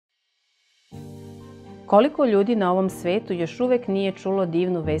Koliko ljudi na ovom svetu još uvek nije čulo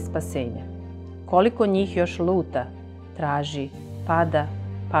divnu vest spasenja? Koliko njih još luta, traži, pada,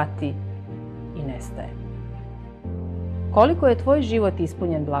 pati i nestaje? Koliko je tvoj život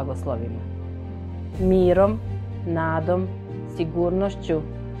ispunjen blagoslovima? Mirom, nadom, sigurnošću,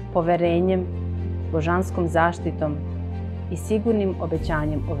 poverenjem, božanskom zaštitom i sigurnim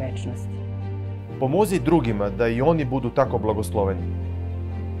obećanjem o večnosti. Pomozi drugima da i oni budu tako blagosloveni.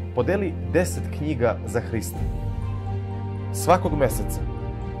 Podeli 10 knjiga za Hrista. Svakog meseca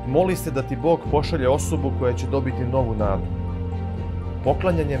moli se da ti Bog pošalje osobu koja će dobiti novu nadu.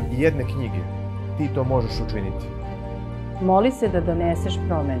 Poklanjanjem jedne knjige ti to možeš učiniti. Moli se da doneseš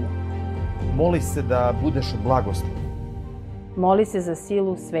promenu. Moli se da budeš blagoslov. Moli se za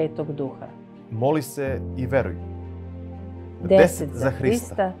silu Svetog Duha. Moli se i veruj. 10 za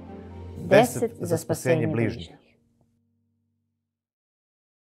Hrista, 10 za spasenje bližnjih.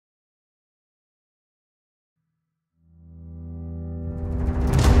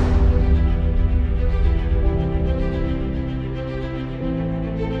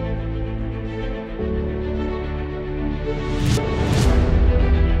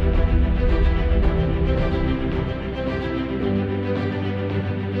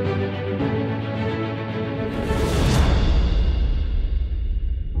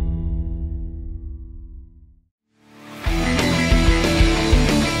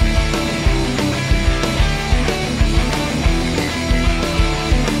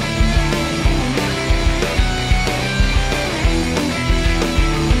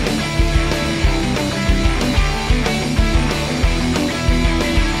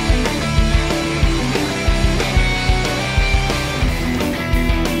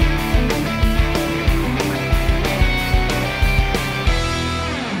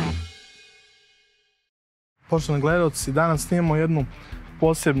 Poštovani gledalci, danas snimamo jednu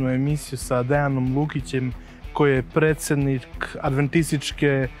posebnu emisiju sa Dejanom Lukićem, koji je predsjednik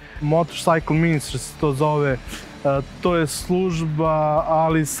adventističke motorcycle ministry, se to zove. To je služba,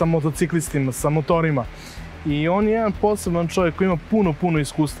 ali sa motociklistima, sa motorima. I on je jedan poseban čovjek koji ima puno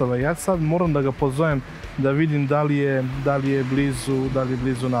iskustava. Ja sad moram da ga pozovem da vidim da li je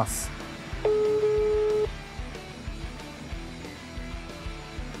blizu nas.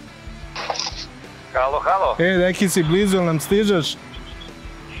 Halo. Neki si blizu, jel nam stižeš?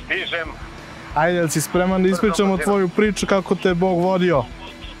 Stižem. Ajde, jel si spreman da ispričamo tvoju priču kako te Bog vodio?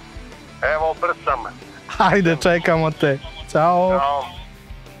 Evo, brz sam. Ajde, čekamo te. Ćao. Ćao.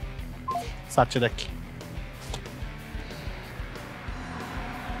 Sad će Deki.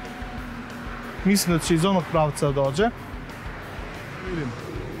 Mislim da će iz onog pravca da dođe. Vidim.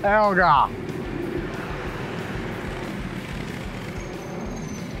 Evo ga!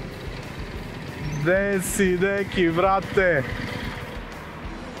 Gde si, Deki, brate?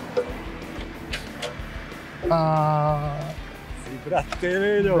 Si, brate,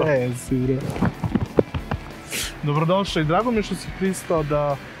 Veljo. Gde si, brate? Dobrodošao i drago mi je što si pristao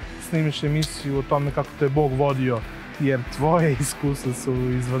da snimiš emisiju o tome kako te Bog vodio, jer tvoje iskustva su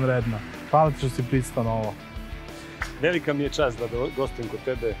izvanredna. Hvala ti što si pristao na ovo. Velika mi je čast da gostujem kod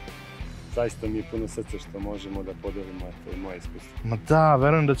tebe. Zaista mi je puno srca što možemo da podelimo moje iskustvo. Ma da,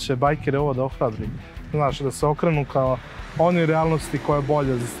 verujem da će bajkere ovo da ohrabri. Znaš, da se okrenu kao onoj realnosti koja je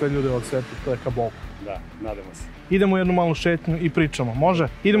bolja za sve ljude od sveta, to je ka Bogu. Da, nadamo se. Idemo u jednu malu šetnju i pričamo, može?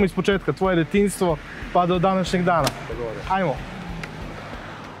 Idemo iz početka, tvoje detinjstvo pa do današnjeg dana. Ajmo.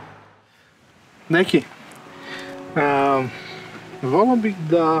 Neki, volio bih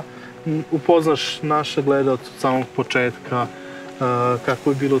da upoznaš naše gledalce od samog početka, kako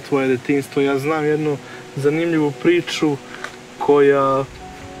je bilo tvoje detinjstvo. Ja znam jednu zanimljivu priču koja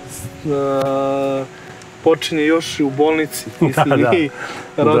počinje još i u bolnici. Ti si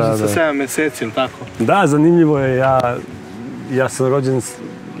rođen sa 7 meseci, ili tako? Da, zanimljivo je. Ja sam rođen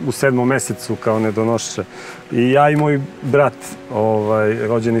u 7. mesecu kao nedonošče. I ja i moj brat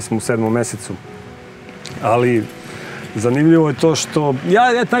rođeni smo u 7. mesecu. Ali zanimljivo je to što...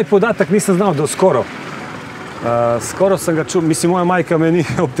 Ja taj podatak nisam znao do skoro. Skoro sam ga čuo, mislim, moja majka me nije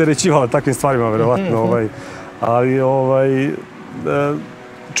opterećivala takvim stvarima, verovatno. Ali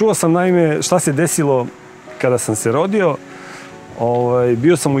čuo sam naime šta se desilo kada sam se rodio.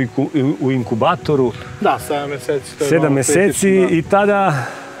 Bio sam u inkubatoru. Da, 7 meseci. 7 meseci i tada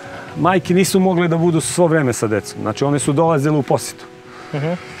majke nisu mogle da budu svo vreme sa decom. Znači, one su dolazile u posjetu.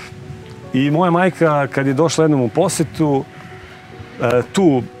 I moja majka, kad je došla jednom u posjetu,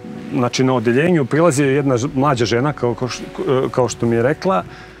 tu, znači na odeljenju, prilazi jedna mlađa žena, kao što mi je rekla,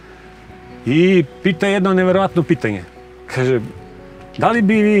 i pita jedno neverovatno pitanje. Kaže, da li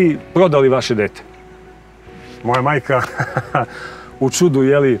bi vi prodali vaše dete? Moja majka u čudu,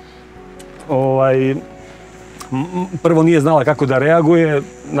 jeli, prvo nije znala kako da reaguje.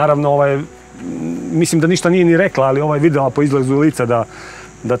 Naravno, mislim da ništa nije ni rekla, ali videla po izgledu lica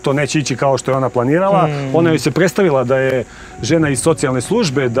da to neće ići kao što je ona planirala. Ona joj se predstavila da je žena iz socijalne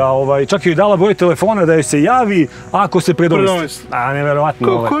službe, da čak joj dala broj telefona da joj se javi ako se predomisli.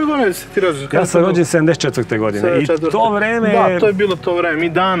 Neverovatno. Koje godine si ti rođen? Ja sam rođen 74. godine. I to vreme... Da, to je bilo to vreme. Mi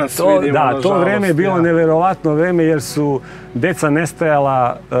danas vidimo, nažalost. Da, to vreme je bilo neverovatno vreme jer su deca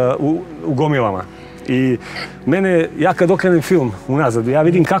nestajala u gomilama. I ja kad okrenem film unazad, ja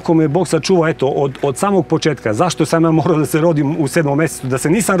vidim kako me Bog sačuvao, eto, od samog početka. Zašto sam ja morao da se rodim u 7. mesecu? Da se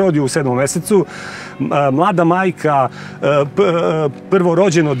nisam rodio u 7. mesecu, mlada majka, prvo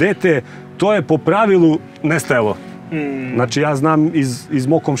rođeno dete, to je po pravilu nestajalo. Znači, ja znam iz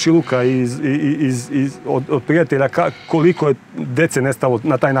mog komšiluka, od prijatelja koliko je dece nestalo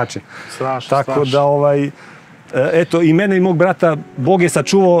na taj način. Tako da, eto, i mene i mog brata Bog je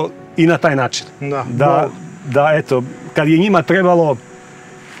sačuvao i na taj način. Da, eto, kad je njima trebalo,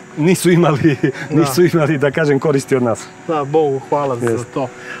 nisu imali, da kažem, koristi od nas. Da, Bogu hvala za to.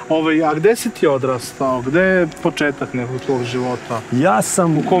 A gde si ti odrastao? Gde je početak nekog tvojeg života?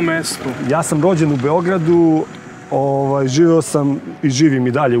 U kom mestu? Ja sam rođen u Beogradu, živeo sam i živim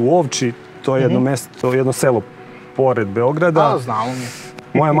i dalje u Ovči, to je jedno mesto, jedno selo pored Beograda. Znamo mi.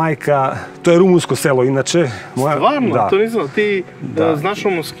 Moja majka, to je rumunsko selo inače. Stvarno? To nisam, ti znaš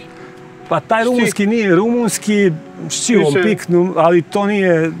rumunski? Pa taj rumunski nije rumunski, s čivom piknu, ali to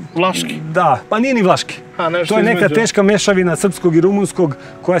nije... Vlaški? Da, pa nije ni vlaški. To je neka teška mešavina srpskog i rumunskog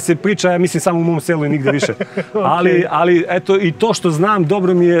koja se priča, ja mislim, samo u mom selu i nigde više. Ali, eto, i to što znam,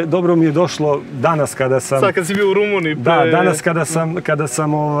 dobro mi je došlo danas kada sam... Sad kad si bio u Rumuniji. Da, danas kada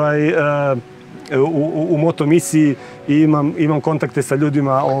sam u moto misiji i imam kontakte sa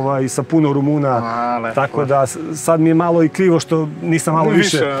ljudima, sa puno Rumuna, tako da sad mi je malo i krivo što nisam malo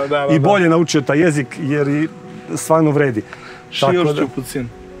više i bolje naučio taj jezik, jer stvarno vredi. Šioršću pucin.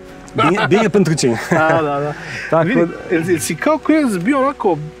 Bije pantručin. Da. Vidi, jel si kao klinac bio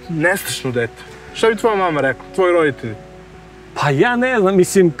onako nestašno dete? Šta bi tvoja mama rekla, tvoji roditelji? Pa ja ne znam,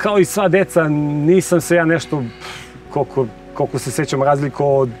 mislim, kao i sva deca, nisam se ja nešto, koliko se sećam,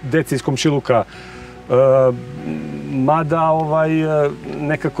 razlikovao od dece iz komšiluka. Mada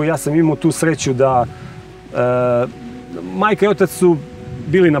nekako ja sam imao tu sreću da majka i otac su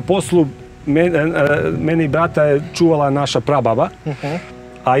bili na poslu, mene i brata je čuvala naša prababa,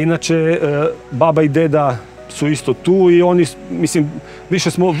 a inače baba i deda su isto tu i oni, mislim,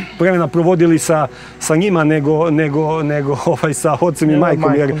 više smo vremena provodili sa njima nego sa ocem i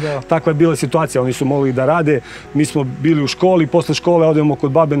majkom, jer takva je bila situacija, oni su mogli da rade, mi smo bili u školi, posle škole odemo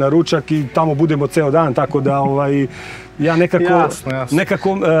kod babe na ručak i tamo budemo ceo dan, tako da ja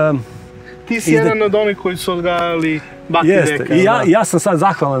nekako... Ti si jedan od onih koji su odgajali baki deka. Jeste, i ja sam sad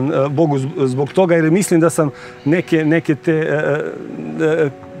zahvalan Bogu zbog toga, jer mislim da sam neke te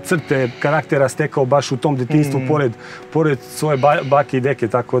crte karaktera stekao baš u tom detinjstvu, pored svoje bake i deke,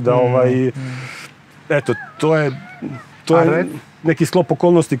 tako da, eto, to je neki sklop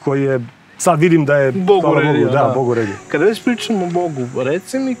okolnosti koji je, sad vidim da je Bogu redio. Kada već pričamo o Bogu,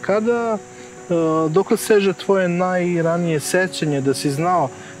 reci mi dokle seže tvoje najranije sećanje da si znao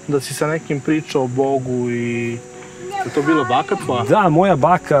da si sa nekim pričao o Bogu i je to bila baka tvoja? Da, moja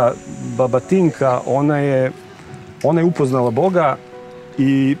baka, baba Tinka, ona je upoznala Boga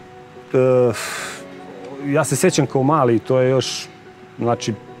i ja se sećam kao mali, to je još,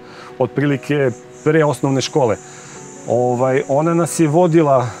 znači, otprilike pre osnovne škole. Ona nas je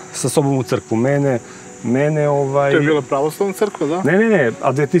vodila sa sobom u crkvu. To je bila pravoslavna crkva, da? Ne,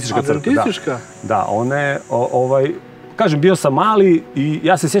 adventistička crkva. Adventistička? Da, ona je, kažem, bio sam mali i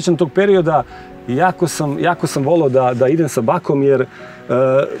ja se sjećam tog perioda i jako sam volao da idem sa bakom, jer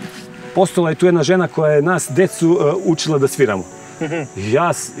postojala je tu jedna žena koja je nas, decu, učila da sviramo.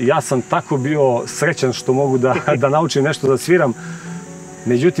 Ja sam tako bio srećan što mogu da naučim nešto da sviram.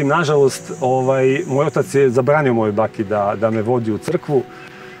 Međutim, nažalost, moj otac je zabranio mojoj baki da me vodi u crkvu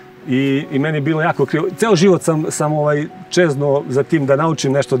i meni je bilo jako krivo. Ceo život sam čezno za tim da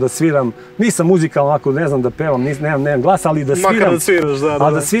naučim nešto da sviram. Nisam muzikalan, ovako ne znam da pevam, nemam glas, ali da sviram. Makar da sviraš, da.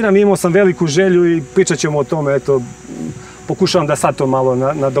 Ali da sviram, imao sam veliku želju i pričat ćemo o tome, eto, pokušavam da sad to malo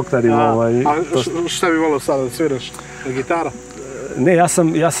nadoknadim. A šta bi volao sada da sviraš? Gitara? Ne,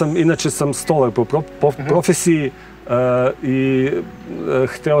 inače sam stolar po profesiji i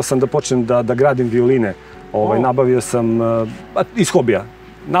hteo sam da počnem da gradim violine. Nabavio sam, iz hobija,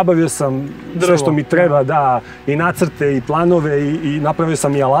 nabavio sam sve što mi treba, da, i nacrte, i planove, i napravio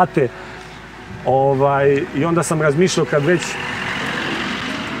sam i alate. I onda sam razmišljao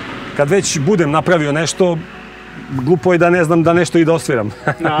kad već budem napravio nešto, glupo je da ne znam da nešto i da osviram.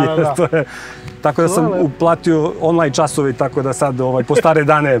 Tako da sam uplatio online časove, tako da sad po stare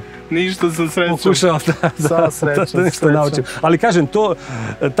dane ništa sa srećom. Pokušao da nešto naučim. Ali kažem,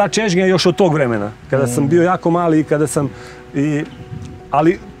 ta čežnja je još od tog vremena, kada sam bio jako mali i kada sam...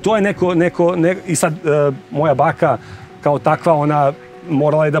 Ali to je neko... I sad moja baka kao takva, ona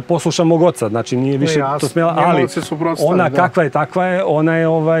morala je da posluša mog oca, znači nije više to smjela, ali ona kakva je takva je, ona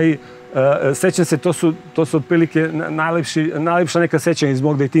je sećam se, to su otprilike najlepša neka sećanja iz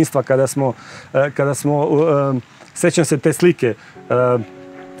mog detinjstva kada smo, sećam se te slike,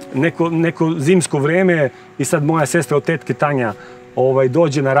 neko zimsko vreme i sad moja sestra od tetke Tanja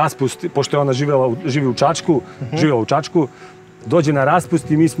dođe na raspust, pošto je ona živi u Čačku, dođe na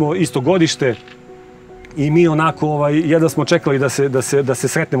raspust i mi smo isto godište i mi onako, jedva smo čekali da se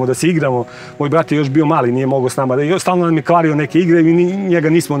sretnemo, da se igramo. Moj brat je još bio mali, nije mogao s nama, stalno nam je kvario neke igre i mi njega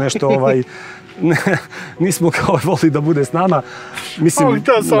nismo nešto, nismo kao voli da bude s nama. On je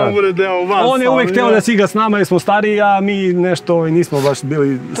teo samo bude deo vas. On je uvijek teo da se igra s nama jer smo stariji, a mi nešto nismo baš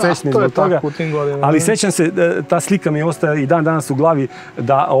bili srećni zbog toga. Ali sećam se, ta slika mi ostaje i dan danas u glavi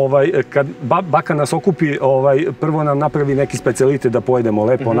da kad baka nas okupi, prvo nam napravi neki specijalitet da pojedemo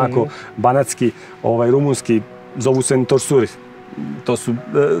lepo, onako banatski, rumunski, zovu se torsuri. To su,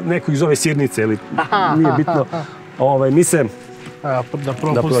 neko ih zove sirnice ili nije bitno. Mi se... Da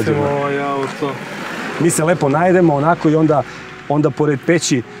propustimo auto. Mi se lepo najedemo onako i onda pored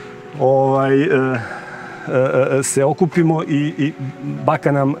peći se okupimo i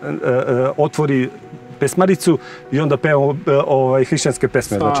baka nam otvori pesmaricu i onda pevamo hrišćanske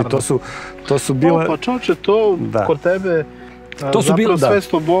pesme. Znači to su bile... Pa čoče, to kod tebe... Zapravo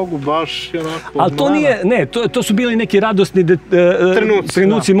svest o Bogu baš je onako... Ali to nije, ne, to su bili neki radosni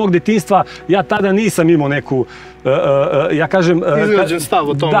trenuci mog detinjstva. Ja tada nisam imao neku, ja kažem... Izgrađen stav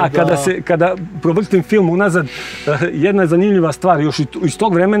o tome. Da, kada provrtim film unazad, jedna zanimljiva stvar, još iz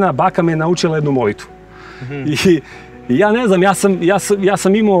tog vremena baka me je naučila jednu molitvu. I ja ne znam, ja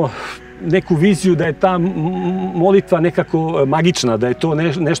sam imao neku viziju da je ta molitva nekako magična, da je to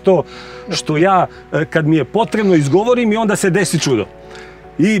nešto što ja, kad mi je potrebno, izgovorim i onda se desi čudo.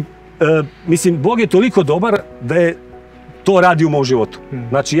 I, mislim, Bog je toliko dobar da je to radi u mom životu.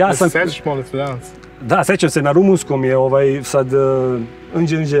 Znači, ja sam... Sećaš molitve danas? Da, sećam se, na rumunskom je sad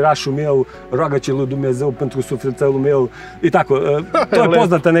Înđe rašu meu, rogaće lu Dumnezeu pentru sufletelul meu i tako. To je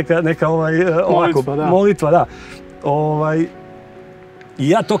poznata neka molitva, da. I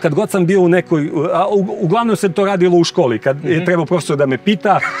ja to kad god sam bio u nekoj, uglavnom se to radilo u školi, kad je trebao profesor da me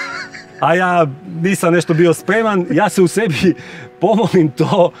pita, a ja nisam nešto bio spreman, ja se u sebi pomolim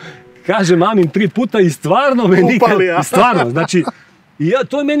to, kažem amin 3 puta i stvarno me nikad, stvarno, znači,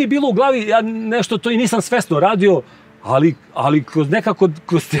 to je meni bilo u glavi, ja nešto to i nisam svesno radio, ali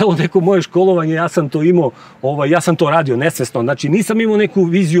kroz cijelo neko moje školovanje ja sam to imao, ja sam to radio nesvesno. Znači nisam imao neku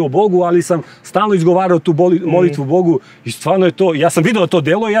viziju o Bogu, ali sam stalno izgovarao tu molitvu Bogu i stvarno je to, ja sam vidio da to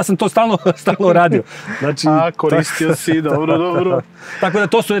deluje i ja sam to stalno radio. A, koristio si, dobro. Tako da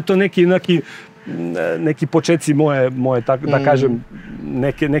to su eto neki početci moje, da kažem,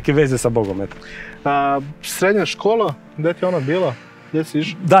 neke veze sa Bogom. Srednja škola, gde ti je ona bila? Gdje si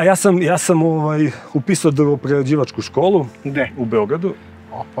išao? Da, ja sam upisao drvoprerađivačku školu. Gde? U Beogradu.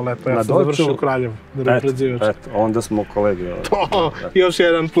 Pa lepo, ja sam završio u Kraljevu, drvoprerađivačku. Eto, onda smo kolegi. Još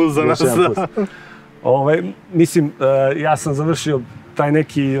jedan plus za nas. Mislim, ja sam završio taj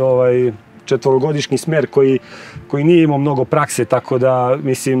neki 4-godišnji smer koji nije imao mnogo prakse, tako da,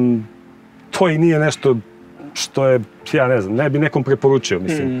 mislim, to i nije nešto što je, ja ne znam, ne bi nekom preporučio,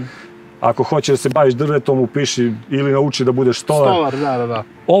 mislim. Ako hoćeš da se baviš drvetom, upiši ili nauči da budeš stolar. Stolar, da.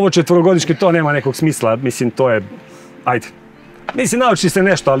 Ovo 4-godišnje, to nema nekog smisla, mislim, to je, ajde. Mislim, nauči se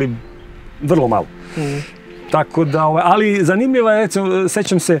nešto, ali vrlo malo. Tako da, ali zanimljiva je, recimo,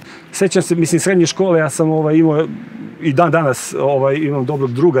 sećam se, mislim, srednje škole, ja sam imao, i dan danas imam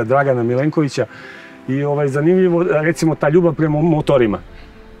dobrog druga, Dragana Milenkovića, i zanimljivo, recimo, ta ljubav prema motorima.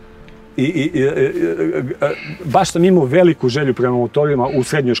 I baš sam imao veliku želju prema motorima u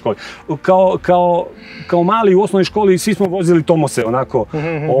srednjoj školi. Kao mali u osnovnoj školi svi smo vozili Tomose, onako,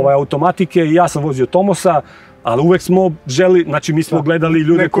 automatike i ja sam vozio Tomosa, ali uvek smo želi, znači mi smo gledali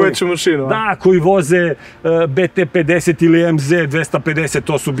ljude koji voze BT50 ili MZ250,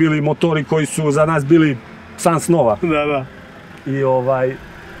 to su bili motori koji su za nas bili san snova. Da. I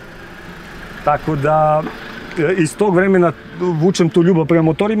tako da iz tog vremena vučem tu ljubav prema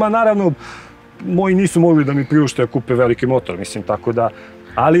motorima, naravno moji nisu mogli da mi priušte da kupe veliki motor, mislim, tako da,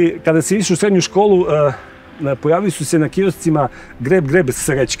 ali kada se išao u srednju školu, pojavili su se na kioscima greb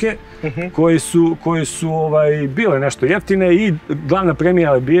srećke, koje su bile nešto jeftine i glavna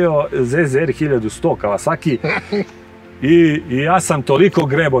premija je bio ZZR 1100 Kawasaki. I ja sam toliko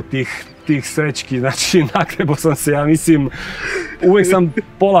grebo tih srećki, znači nagrebo sam se, ja mislim, uvek sam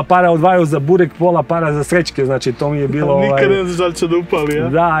pola para odvajao za burek, pola para za srećke, znači to mi je bilo... Nikad ne znaš da li će da upali, ja?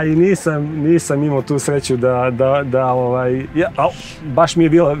 Da, i nisam imao tu sreću baš mi je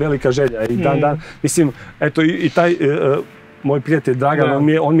bila velika želja i mislim, eto i taj moj prijatelj Dragan,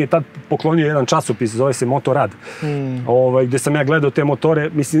 on mi je tad poklonio jedan časopis, zove se Motorad, gde sam ja gledao te motore,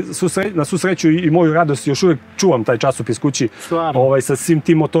 mislim, na svu sreću i moju radost još uvek čuvam taj časopis kući, sa svim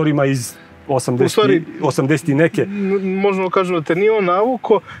tim motorima iz 80 i neke. Možemo kažemo da te nije on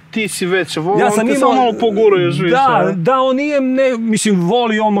navuko, ti si već volio, on te samo malo poguruje još više. Da, on nije, mislim,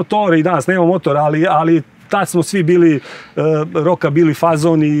 voli on motore i danas nema motora, ali tad smo svi bili rockabilly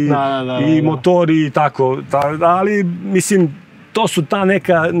fazon i motori i tako, ali mislim, to su ta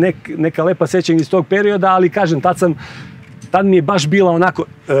neka lepa sećanja iz tog perioda, ali kažem, tad mi je baš bila onako,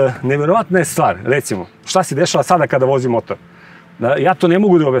 neverovatna je stvar, recimo, šta se dešava sada kada vozim motor. Ja to ne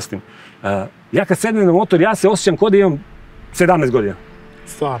mogu da objasnim. Ja kad sednem na motor, ja se osjećam kao da imam 17 godina.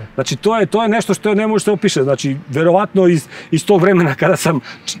 Stvarno. Znači, to je nešto što ne može se opiše. Znači, verovatno iz tog vremena kada sam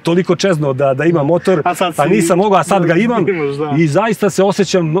toliko čeznuo da imam motor, a nisam mogao, a sad ga imam. I zaista se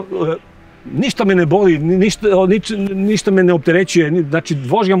osjećam, ništa me ne boli, ništa me ne opterećuje. Znači,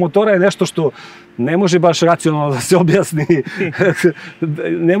 vožnja motora je nešto što ne može baš racionalno da se objasni.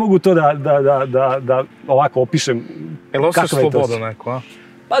 Ne mogu to da ovako opišem. Jel osjećaš slobodu neko, a?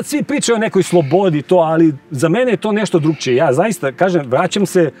 Pa svi pričaju o nekoj slobodi to, ali za mene je to nešto drugčije. Ja zaista, kažem, vraćam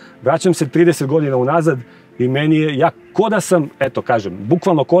se 30 godina unazad i meni je, ja ko da sam, eto kažem,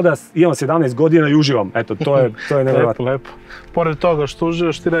 bukvalno ko da imam 17 godina i uživam. Eto, to je nevjerovatno. Lepo. Pored toga što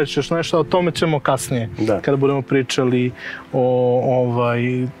uživaš, ti reći još nešto, o tome ćemo kasnije, kada budemo pričali o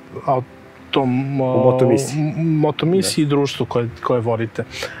tom motomisiji i društvu koje vodite.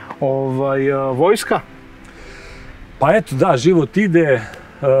 Vojska? Pa eto, da, život ide.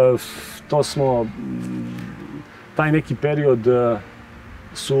 To smo, taj neki period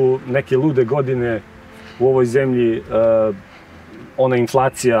su neke lude godine u ovoj zemlji, ona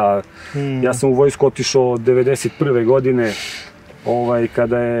inflacija. Ja sam u vojsku otišao 1991. godine,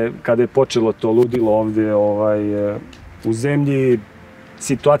 kada je počelo to ludilo ovde u zemlji.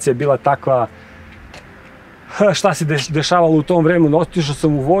 Situacija je bila takva, šta se dešavalo u tom vremenu. Otišao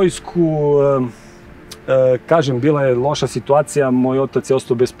sam u vojsku, kažem, bila je loša situacija, moj otac je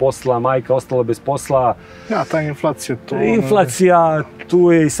ostao bez posla, majka ostala bez posla. Ja, ta inflacija tu... Inflacija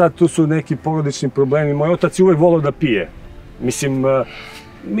tu je i sad tu su neki porodični problemi. Moj otac je uvek volao da pije. Mislim,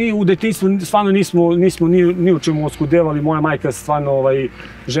 mi u detinjstvu stvarno nismo ni u čemu oskudevali. Moja majka je stvarno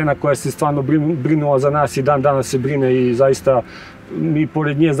žena koja se stvarno brinula za nas i dan danas se brine i zaista mi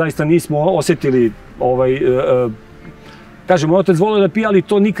pored nje zaista nismo osjetili kažem, moj otac volio da pije, ali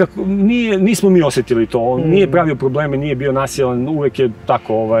to nikako, nismo mi osjetili to. On nije pravio probleme, nije bio nasilan, uvek je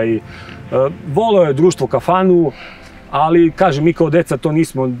tako, volio je društvo, kafanu, ali, kažem, mi kao deca to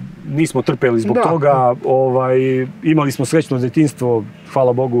nismo trpeli zbog toga. Imali smo srećno detinjstvo,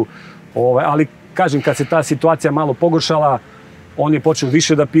 hvala Bogu, ali, kažem, kad se ta situacija malo pogoršala, on je počeo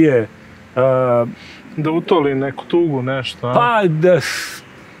više da pije. Da utoli neku tugu, nešto, a? Pa,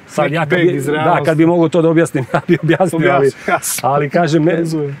 sad, kad bi mogao to da objasnim, ja bi objasnio, ali kažem,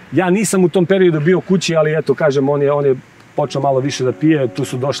 ja nisam u tom periodu bio kući, ali eto, kažem, on je počeo malo više da pije, tu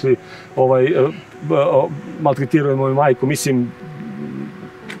su došli, maltretiraju moju majku, mislim,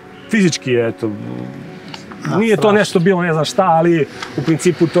 fizički je, eto, nije to nešto bilo ne znam šta, ali u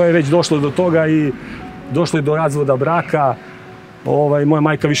principu to je već došlo do toga i došlo je do razvoda braka. Moja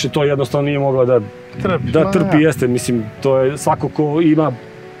majka više to jednostavno nije mogla da trpi, jeste, mislim, to je svako ko ima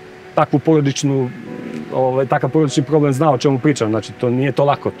takav porodični problem zna o čemu pričam, znači to nije to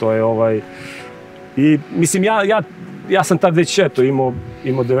lako, to je i mislim ja sam tad već eto imao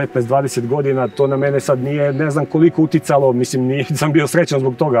 19-20 godina, to na mene sad nije ne znam koliko uticalo, mislim nisam bio srećan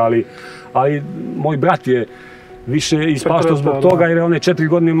zbog toga, ali moj brat je više ispaštao zbog toga jer on je 4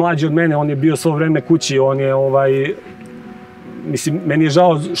 godine mlađi od mene, on je bio svo vreme kući, on je mislim, meni je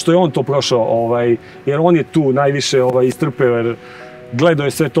žao što je on to prošao, jer on je tu najviše istrpeo, jer gledao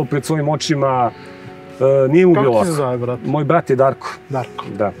je sve to pred svojim očima, nije mu bilo lako. Kako se zove, brat? Moj brat je Darko. Darko.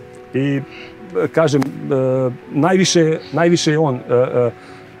 Da. I, kažem, najviše je on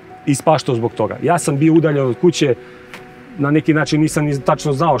ispaštao zbog toga. Ja sam bio udaljen od kuće, na neki način nisam ni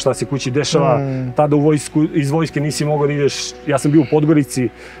tačno znao šta se kući dešava. Tada iz vojske nisi mogao da ideš, ja sam bio u Podgorici,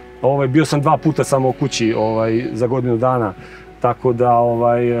 bio sam 2 puta samo u kući za godinu dana. Tako da,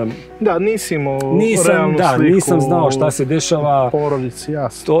 Da, nisi imao realnu sliku. Nisam znao šta se dešava. Porodici,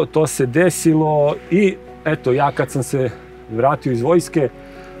 jasno. To se desilo i eto, ja kad sam se vratio iz vojske,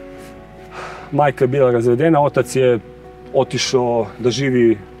 majka je bila razvedena, otac je otišao da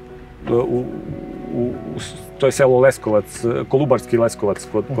živi to je selo Leskovac, Kolubarski Leskovac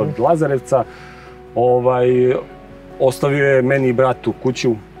kod Lazarevca. Ostavio je meni i bratu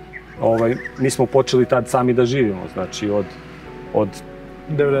kuću. Mi smo počeli tad sami da živimo, znači od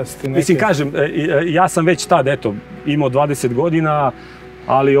 90. Mislim, kažem, ja sam već tad, eto, imao 20 godina,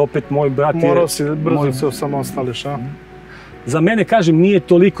 ali opet moj brat je... Morao si brzo se osamostališ, a? Za mene, kažem, nije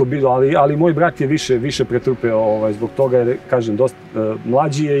toliko bilo, ali moj brat je više pretrpeo zbog toga, jer, kažem, dosta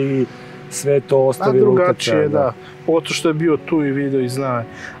mlađi je i sve to ostavilo utjecaja. Drugačije, da. Pogotovo što je bio tu i video i zna.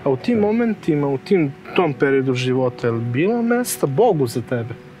 A u tim momentima, u tom periodu života, je li bilo mesta Bogu za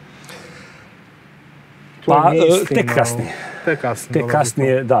tebe? Pa, tek kasnije.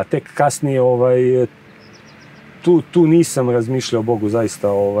 Tek kasnije, tu nisam razmišljao o Bogu, zaista,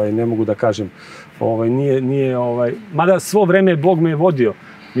 ne mogu da kažem. Nije, mada svo vreme Bog me je vodio.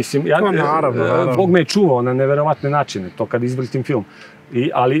 Mislim, Bog me je čuvao na neverovatne načine, to kad izvrtim film.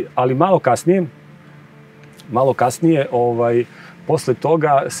 Ali malo kasnije, posle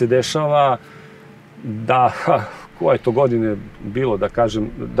toga se dešava da, koje to godine bilo, da kažem,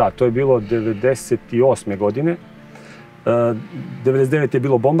 da, to je bilo 98. godine. 99. je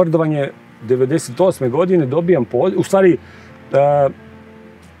bilo bombardovanje, 98. godine dobijam poziv, u stvari,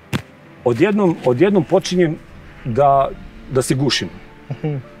 odjednom počinjem da se gušim.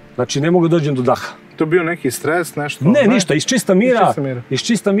 Znači, ne mogu da dođem do daha. To je bio neki stres, nešto? Ne, ništa, iz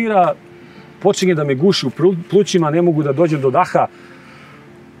čista mira počinje da me guši u plućima, ne mogu da dođem do daha.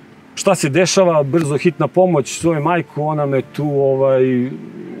 Šta se dešava? Brzo hitna pomoć, svoju majku, ona me tu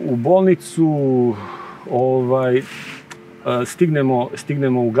u bolnicu,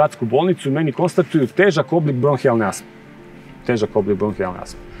 stignemo u gradsku bolnicu i meni konstatuju težak oblik bronhijalne astme.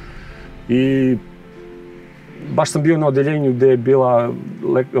 I baš sam bio na odeljenju gde je bila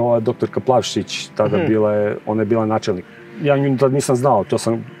doktorka Plavšić, tada ona je bila načelnik. Ja nju tad nisam znao,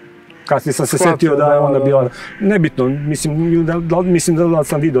 kasnije sam se setio da je ona bila, nebitno, mislim da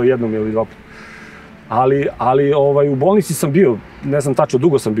sam video jednom ili dva puta. Ali u bolnici sam bio, ne znam tačno,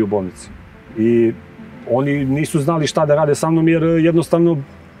 dugo sam bio u bolnici. I oni nisu znali šta da rade sa mnom jer jednostavno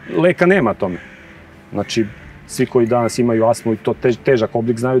leka nema tome. Znači, svi koji danas imaju astmu i to težak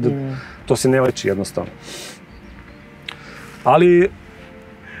oblik znaju da to se ne leči jednostavno. Ali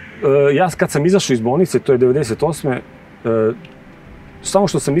ja kad sam izašao iz bolnice, to je 98. Samo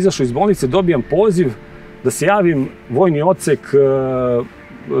što sam izašao iz bolnice dobijam poziv da se javim vojni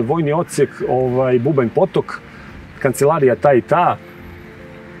odsek Bubanj Potok, kancelarija ta i ta.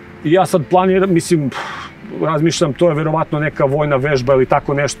 I ja sad planiram, mislim, razmišljam, to je verovatno neka vojna vežba ili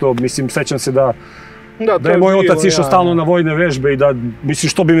tako nešto, mislim, sećam se da je moj otac išao stalno na vojne vežbe i da, mislim,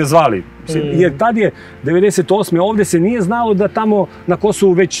 što bi me zvali. Jer tad je 98. ovde se nije znalo da tamo na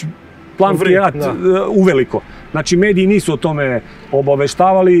Kosovu već plamski rat uveliko. Znači, mediji nisu o tome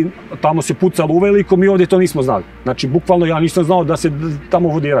obaveštavali, tamo se pucalo uveliko, mi ovde to nismo znali. Znači, bukvalno ja nisam znao da se tamo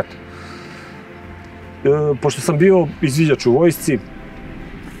vodi rat. Pošto sam bio izviđač u vojsci,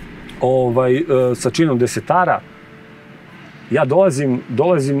 sa činom desetara, ja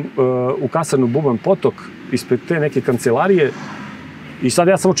dolazim u kasarnu Bubanj Potok ispred te neke kancelarije i sad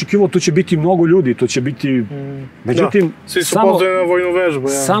ja sam očekivao tu će biti mnogo ljudi, tu će biti... Međutim, svi su pozvali na vojnu vežbu.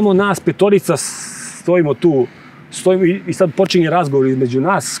 Samo nas petorica stojimo tu i sad počinje razgovor između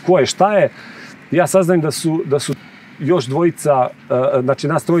nas, ko je, šta je. Ja saznajem da su još dvojica, znači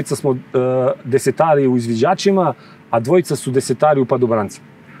nas trojica smo desetari u izviđačima, a dvojica su desetari u padobrancima.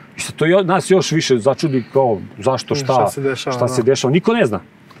 I sad to nas još više začudi kao zašto, šta se dešava, niko ne zna.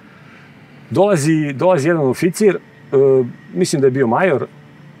 Dolazi jedan oficir, mislim da je bio major,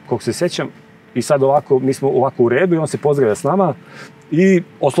 kog se sećam, i sad ovako, mi smo ovako u redu i on se pozdravlja s nama i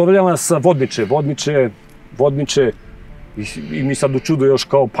oslovljava nas sa vodniče, i mi sad u čudu još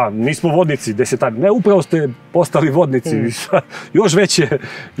kao, pa nismo vodnici, desetari, ne, upravo ste postali vodnici,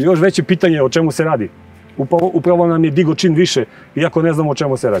 još veće pitanje o čemu se radi. Upravo nam je digo čin više, iako ne znamo o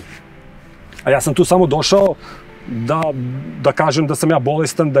čemu se radi. A ja sam tu samo došao da kažem da sam ja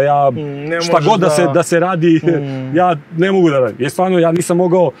bolestan, da ja šta god da se radi, ja ne mogu da radim. Jer stvarno ja nisam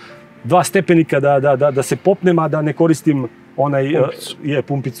mogao 2 stepenika da se popnem, a da ne koristim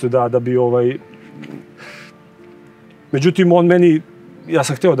pumpicu da bi Međutim, on meni, ja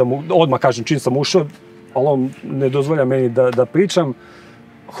sam hteo da mu odmah kažem čim sam ušao, ali on ne dozvolja meni da pričam.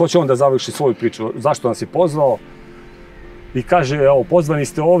 Hoće on da završi svoju priču, zašto nas je pozvao. I kaže, evo, pozvani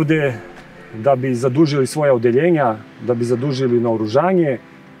ste ovde, da bi zadužili svoje odeljenja, da bi zadužili naoružanje,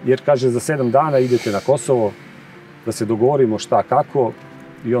 jer kaže za 7 dana idete na Kosovo, da se dogovorimo šta kako,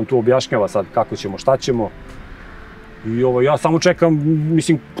 i on tu objašnjava sad kako ćemo, šta ćemo. I ja samo čekam,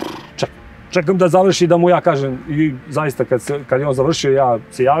 mislim, čekam da završi, da mu ja kažem, i zaista kad je on završio, ja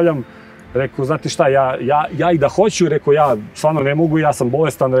se javljam, rekao, znate šta, ja i da hoću, rekao, ja stvarno ne mogu, ja sam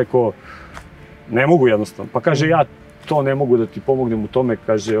bolestan, rekao, ne mogu jednostavno. Pa kaže, ja to ne mogu da ti pomognem u tome,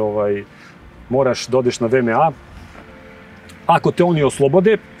 kaže, moraš da odeš na VMA, ako te oni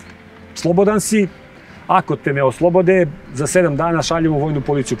oslobode, slobodan si, ako te ne oslobode, za 7 dana šaljemo vojnu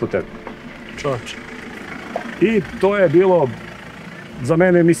policiju po tebi. Čovječe. I to je bilo, za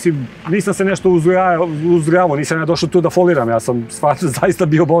mene, mislim, nisam se nešto uzgravao, nisam ja došao tu da foliram, ja sam stvarno zaista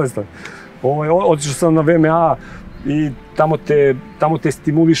bio bolestan. Otišao sam na VMA i tamo te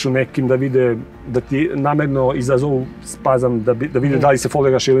stimulišu nekim da vide, da ti namerno izazovu spazam, da vide da li se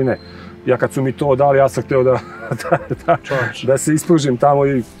foliraš ili ne. Ja kad su mi to dali, ja sam hteo da se ispružim tamo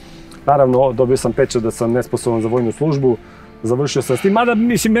i naravno dobio sam pečat da sam nesposoban za vojnu službu, završio sam s tim, mada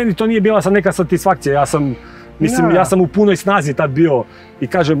mislim meni to nije bila sad neka satisfakcija, ja sam u punoj snazi tad bio i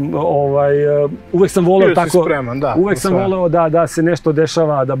kažem, uvek sam voleo tako, uvek sam voleo da se nešto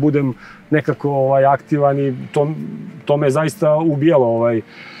dešava, da budem nekako aktivan i to me zaista ubijalo.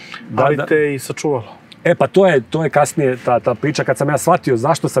 Ali te i sačuvalo. E pa to je kasnije ta priča kad sam ja shvatio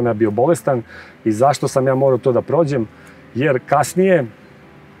zašto sam ja bio bolestan i zašto sam ja morao to da prođem, jer kasnije,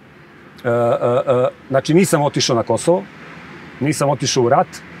 znači nisam otišao na Kosovo, nisam otišao u rat,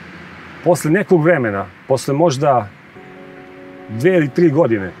 posle nekog vremena, posle možda 2 ili 3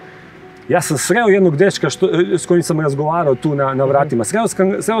 godine, ja sam sreo jednog dečka s kojim sam razgovarao tu na vratima.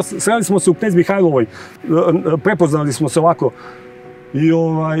 Sreli smo se u Knez Mihajlovoj, prepoznali smo se ovako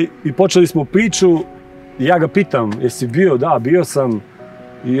i počeli smo priču i ja ga pitam, jesi bio? Da, bio sam.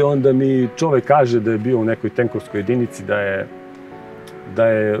 I onda mi čovek kaže da je bio u nekoj tenkovskoj jedinici, da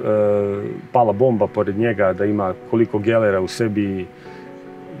je pala bomba pored njega, da ima koliko gelera u sebi.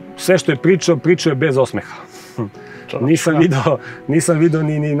 Sve što je pričao je bez osmeha. Nisam vidio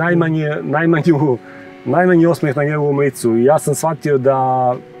ni najmanji osmeh na njegovom licu. I ja sam shvatio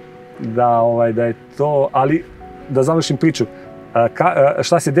da je to, ali da završim priču.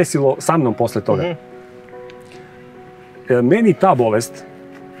 Šta se desilo sa mnom posle toga? Meni ta bolest,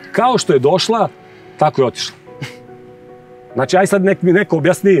 kao što je došla, tako je otišla. Znači, aj sad nek mi neko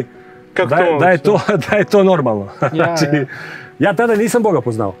objasni da je to normalno. Znači, ja tada nisam Boga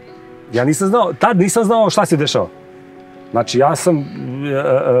poznao. Tad nisam znao šta se dešava. Znači, ja sam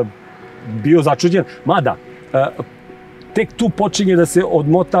bio začuđen. Mada, tek tu počinje da se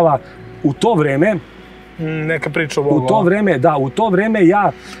odmotava u to vreme. Neka priča o Bogu. U to vreme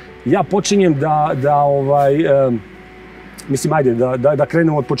ja počinjem mislim, ajde, da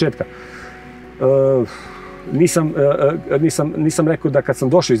krenemo od početka. Nisam rekao da kad sam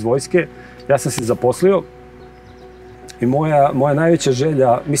došao iz vojske, ja sam se zaposlio i moja najveća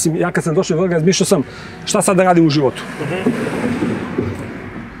želja, mislim, ja kad sam došao iz vojske, razmišljao sam šta sad da radim u životu.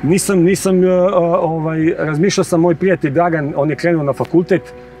 Razmišljao sam, moj prijatelj Dragan, on je krenuo na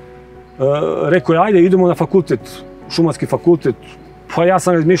fakultet, rekao je, ajde, idemo na fakultet, šumarski fakultet, pa ja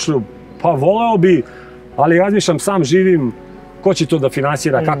sam razmišljao, pa voleo bi, ali razmišljam, sam živim, ko će to da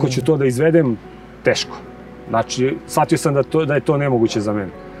finansira, kako ću to da izvedem, teško. Znači, shvatio sam da je to nemoguće za mene.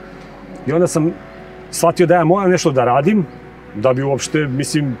 I onda sam shvatio da ja moram nešto da radim, da bi uopšte,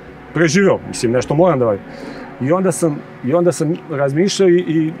 mislim, preživio, mislim, nešto moram da radim. I onda sam razmišljao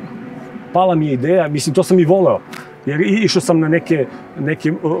i pala mi je ideja, mislim, to sam i voleo, jer išao sam na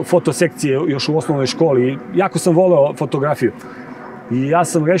neke fotosekcije još u osnovnoj školi i jako sam voleo fotografiju. I ja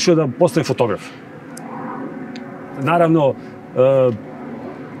sam rešio da postanem fotograf. Naravno,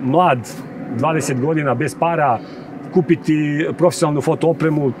 mlad, 20 godina, bez para, kupiti profesionalnu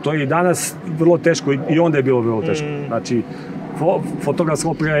fotoopremu, to je i danas vrlo teško i onda je bilo vrlo teško. Znači, fotografska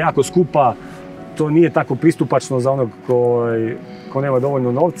oprema je jako skupa, to nije tako pristupačno za onog ko nema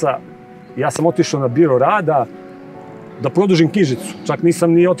dovoljno novca. Ja sam otišao na biro rada da produžim knjižicu, čak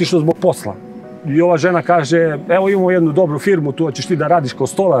nisam ni otišao zbog posla. I ova žena kaže, evo imamo jednu dobru firmu, tu ćeš ti da radiš kao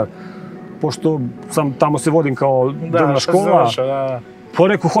stolar, pošto tamo se vodim kao drvna škola. Pa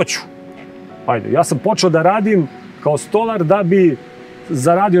rekao, hoću. Ajde, ja sam počeo da radim kao stolar da bi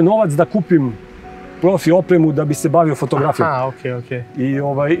zaradio novac da kupim profi opremu da bi se bavio fotografijom. Aha, okej.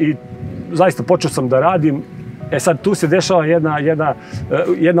 I zaista počeo sam da radim. E sad, tu se dešava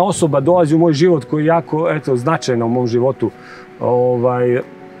jedna osoba dolazi u moj život koji je jako, eto, značajna u mom životu.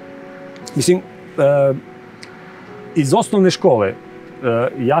 Mislim, iz osnovne škole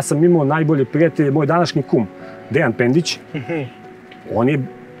ja sam imao najbolje prijatelje, moj današnji kum, Dejan Pendić. On je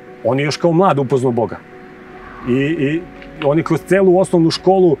on je još kao mlad upoznao Boga. I on je kroz celu osnovnu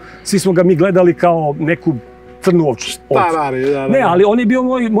školu, svi smo ga mi gledali kao neku crnu ovcu. Ne, ali on je bio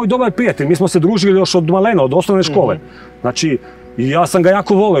moj dobar prijatelj. Mi smo se družili još od malena, od osnovne škole. Znači, i ja sam ga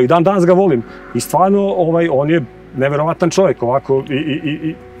jako voleo i dan danas ga volim. I stvarno, on je neverovatan čovjek, ovako,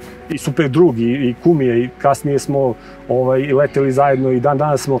 i super drug, i kum je, i kasnije smo i leteli zajedno, i dan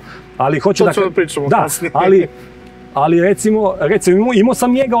danas smo, ali hoću da... To ćemo da pričamo kasnije. Ali recimo, imao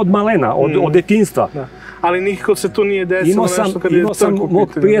sam njega od malena, od detinjstva. Ali nikako se tu nije desilo nešto kad je imao sam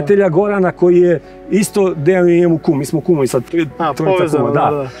mog prijatelja Gorana koji je isto deo i njemu kum, mi smo kumovi sad, trojica kuma,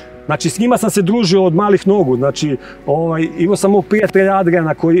 da. Znači, s njima sam se družio od malih nogu, znači, imao sam mog prijatelja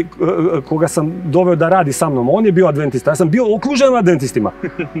Adriana koga sam doveo da radi sa mnom, on je bio adventista, ja sam bio okružen adventistima,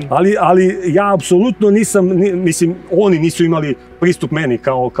 ali ja apsolutno nisam, mislim, oni nisu imali pristup meni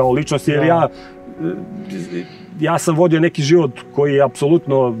kao ličnosti, jer ja sam vodio neki život koji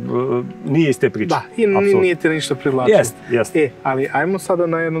apsolutno nije iz te priče. Da, i nije ti ništa privlačilo. Jeste. Ali ajmo sada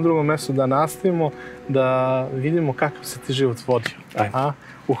na jedno drugo mesto da nastavimo, da vidimo kakav se ti život vodio.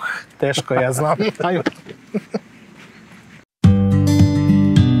 Teško, ja znam. Ajmo.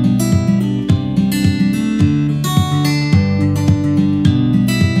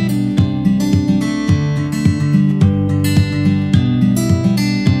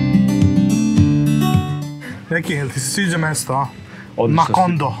 Neki, jel ti se sviđa mesto, a?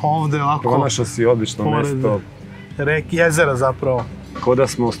 Makondo, ovde ovako. Pronašao si odlično mesto. Jezera zapravo. Ko da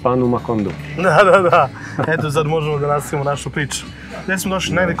smo u stanu u Makondu. Da. Eto, sad možemo da nastavimo našu priču. Gde smo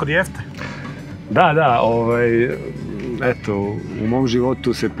došli, negde kod Jefte? Da, eto, u mom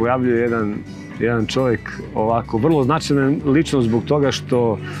životu se pojavljuje jedan čovjek ovako, vrlo značajna ličnost zbog toga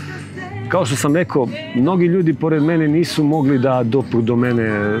što, kao što sam rekao, mnogi ljudi pored mene nisu mogli da dopru do mene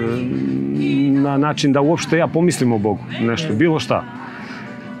na način da uopšte ja pomislim o Bogu, nešto, bilo šta.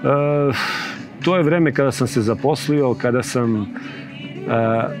 To je vreme kada sam se zaposlio, kada sam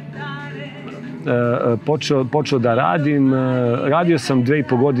počeo da radim. Radio sam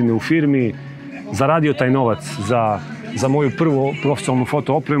 2,5 godine u firmi, zaradio taj novac za moju prvu profesionalnu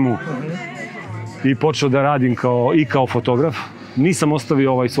fotoopremu i počeo da radim kao fotograf. Nisam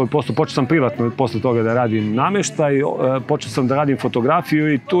ostavio svoj posao, počeo sam privatno posle toga da radim nameštaj, počeo sam da radim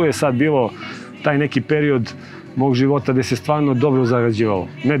fotografiju i tu je sad bilo taj neki period mog života gde se stvarno dobro zarađivalo.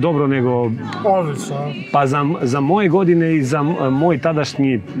 Ne dobro, nego... Odlično. Pa za moje godine i za moj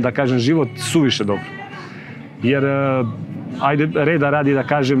tadašnji, da kažem, život suviše dobro. Jer, ajde, reda radi da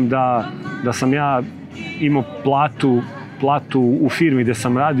kažem da sam ja imao platu u firmi gde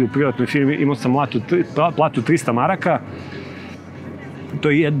sam radio, u privatnoj firmi, imao sam platu 300 maraka. To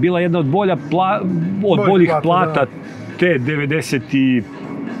je bila jedna od boljih plata te 94.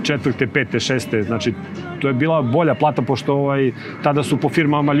 5. 6. Znači, to je bila bolja plata, pošto tada su po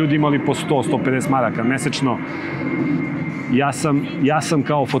firmama ljudi imali po 100-150 maraka mesečno. Ja sam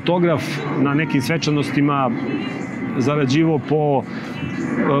kao fotograf na nekim svečanostima zarađivao po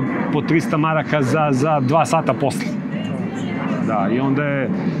 300 maraka za 2 sata posle. Da, i onda je...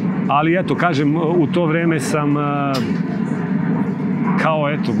 Ali eto, kažem, u to vreme sam kao,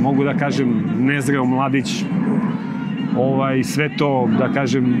 eto, mogu da kažem, nezreo mladić, sve to, da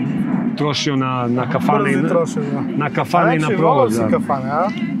kažem, trošio na kafane i na provod. Znači, volao si kafane, a?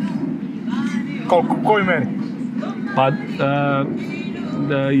 Koji meri? Pa,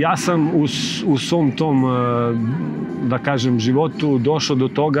 ja sam u svom tom, da kažem, životu došao do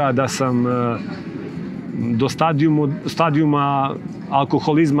toga da sam do stadijuma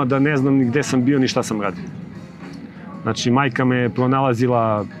alkoholizma da ne znam ni gde sam bio ni šta sam radio. Znači, majka me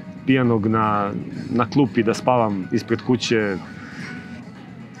pronalazila pijanog na klupi da spavam ispred kuće.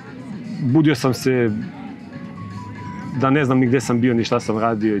 Budio sam se da ne znam ni gde sam bio ni šta sam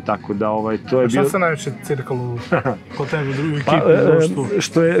radio i tako da to je bilo... Šta se najviše cirkalo kod tebe u drugu ekipu u društvu?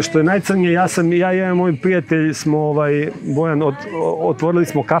 Što je najcrnije, ja i moj prijatelj smo, Bojan, otvorili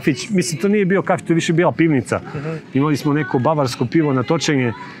smo kafić. Mislim, to nije bio kafić, to je više bila pivnica. Imali smo neko bavarsko pivo na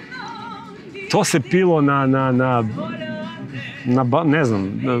točenje. To se pilo ne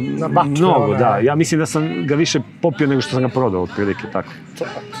znam, mnogo, da. Ja mislim da sam ga više popio nego što sam ga prodao, otprilike, tako.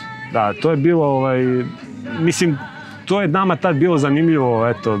 Da, to je bilo, mislim, to je nama tad bilo zanimljivo,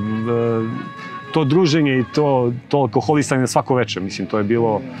 eto, to druženje i to alkoholisanje svako večer, mislim, to je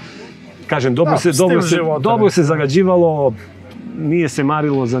bilo, kažem, dobro se zagađivalo, nije se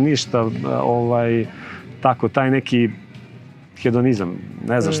marilo za ništa, tako, taj neki hedonizam,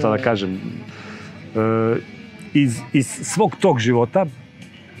 ne znam šta da kažem. Iz svog tog života,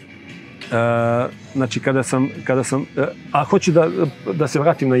 znači kada sam, a hoću da se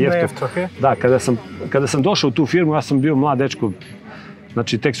vratim na Jeftu. Da, kada sam došao u tu firmu, ja sam bio mlad dečko,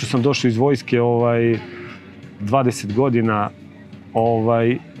 Znači, tek što sam došao iz vojske, 20 godina,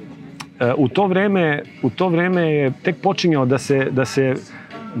 u to vreme je tek počinjao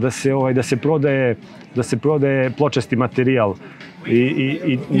da se prodaje pločasti materijal.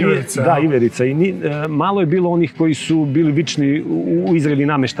 Iverica. Da, iverica. I malo je bilo onih koji su bili vični u izradi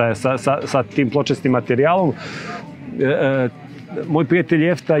nameštaja sa tim pločastim materijalom. Moj prijatelj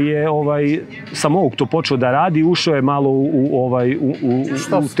Jefta je samog to počeo da radi, ušao je malo u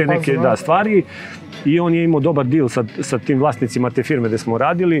te neke stvari i on je imao dobar deal sa tim vlasnicima te firme gde smo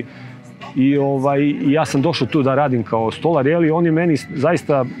radili. I ja sam došao tu da radim kao stolar, i on je meni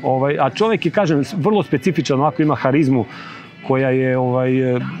zaista, a čovek je, kažem, vrlo specifičan, ovako ima harizmu koja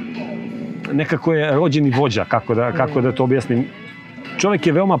je, nekako je rođeni vođa, kako da to objasnim. Čovek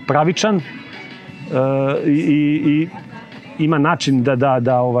je veoma pravičan i ima način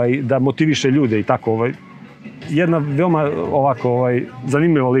da motiviše ljude i tako. Jedna veoma ovako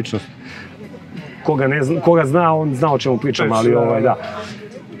zanimljiva ličnost. Koga zna, on zna o čemu pričam, ali da.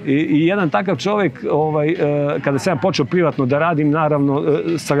 I jedan takav čovek, kada sam ja počeo privatno da radim, naravno,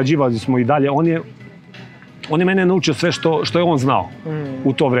 sarađivali smo i dalje. On je mene naučio sve što je on znao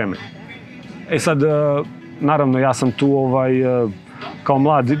u to vreme. Sad, naravno, ja sam tu kao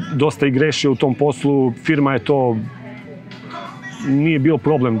mlad dosta i grešio u tom poslu. Firma je to, nije bio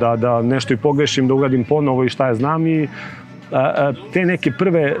problem da nešto i pogrešim, da uradim ponovo i šta ja znam. I te neke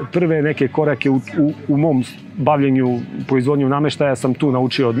prve neke korake u mom bavljenju, proizvodnju nameštaja sam tu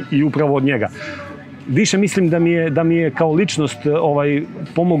naučio i upravo od njega. Više mislim da mi je kao ličnost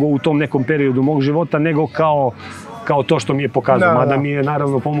pomogao u tom nekom periodu mog života nego kao to što mi je pokazao. Mada mi je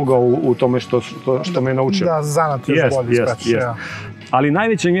naravno pomogao u tome što me je naučio. Da, zanat još bolje skače. Ali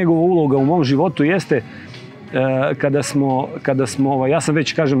najveća njegova uloga u mom životu jeste kada smo, ja sam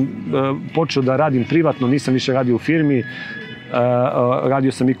već, kažem, počeo da radim privatno, nisam više radio u firmi,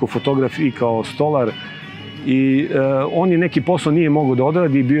 radio sam i kao fotograf i kao stolar i on je neki posao nije mogao da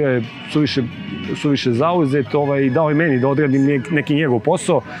odradi, bio je suviše zauzet i dao je meni da odradim neki njegov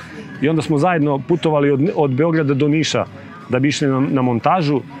posao i onda smo zajedno putovali od Beograda do Niša da bi išli na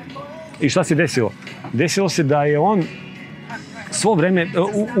montažu. I šta se desilo? Desilo se da je on svo vreme,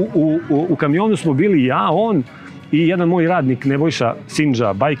 u kamionu smo bili ja, on i jedan moj radnik, Nebojša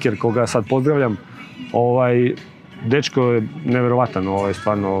Sinđa, bajker, koga sad pozdravljam. Dečko je neverovatan,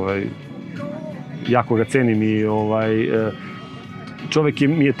 stvarno, jako ga cenim i čovek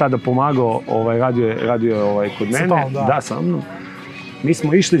mi je tada pomagao, radio je kod mene, da, sa mnom. Mi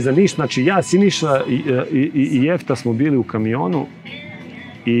smo išli za Niš, znači ja, Siniša i Jefta smo bili u kamionu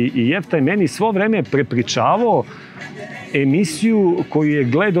i Jefta je meni svo vreme prepričavao emisiju koju je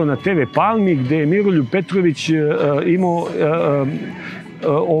gledao na TV Palmi, gde je Miroljub Petrović imao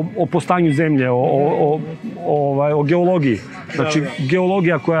o postanju zemlje, o geologiji. Znači,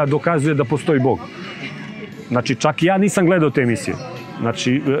 geologija koja dokazuje da postoji Bog. Znači, čak i ja nisam gledao te emisije.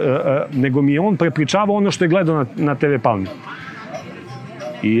 Znači, nego mi je on prepričavao ono što je gledao na TV Palmi.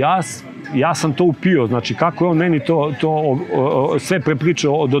 I ja sam to upio, znači kako je on meni to sve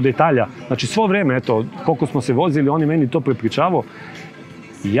prepričao do detalja. Znači svo vreme, eto, koliko smo se vozili, on je meni to prepričavao.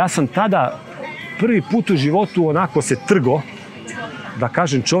 I ja sam tada prvi put u životu onako se trgo, da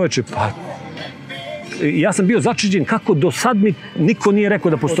kažem, čoveče, pa... Ja sam bio začuđen kako do sad mi niko nije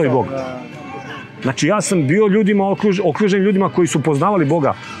rekao da postoji Bog. Znači ja sam bio okružen ljudima koji su poznavali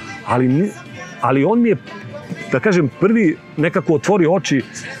Boga, ali on mi je, da kažem, prvi nekako otvorio oči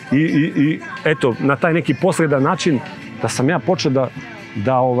i eto, na taj neki posredan način da sam ja počeo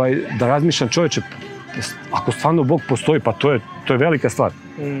da razmišljam, čoveče, ako stvarno Bog postoji, pa to je velika stvar.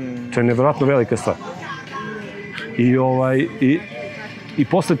 To je nevjerojatno velika stvar. I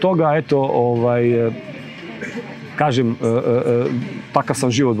posle toga, eto, kažem, takav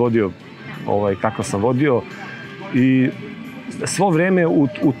sam život vodio, kakav sam vodio i svo vreme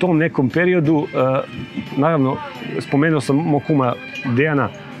u tom nekom periodu, naravno, spomenuo sam mog kuma Dejana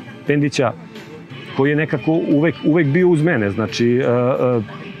Pendića, koji je nekako uvek bio uz mene, znači,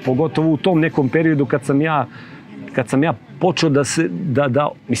 pogotovo u tom nekom periodu kad sam ja počeo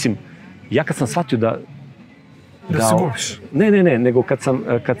mislim, ja kad sam shvatio da se gubiš? Ne, nego kad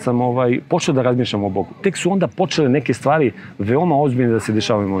sam počeo da razmišljam o Bogu. Tek su onda počele neke stvari veoma ozbiljne da se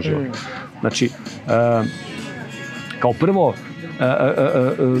dešavaju u mom životu. Znači, kao prvo,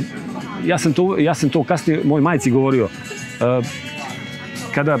 ja sam to kasnije mojoj majci govorio,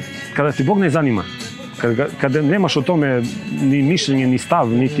 kada ti Bog ne zanima, kada nemaš o tome ni mišljenje, ni stav,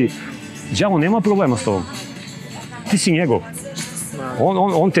 niti... Đavo nema problema s tobom. Ti si njegov.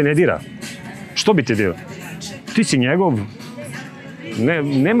 On te ne dira. Što bi te dirao? Ti si njegov,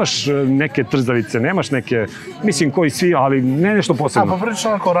 Nemaš neke trzavice, nemaš neke, mislim koji svi, ali ne nešto posebno. A poprilično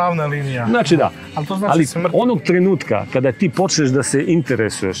onako ravna linija. Znači da, ali to znači ali smrt. onog trenutka kada ti počneš da se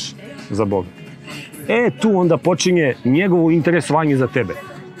interesuješ za Boga, tu onda počinje njegovo interesovanje za tebe,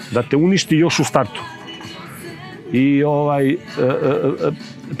 da te uništi još u startu. I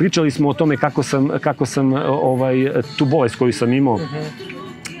pričali smo o tome kako sam tu bolest koju sam imao,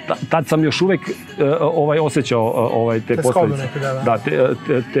 tad sam još uvek osjećao te posljedice,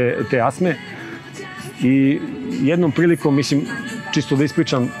 te asme. I jednom prilikom, mislim, čisto da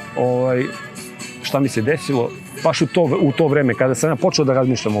ispričam šta mi se desilo, baš u to vreme, kada sam ja počeo da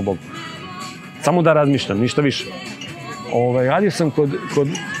razmišljam o Bogu. Samo da razmišljam, ništa više. Radio sam kod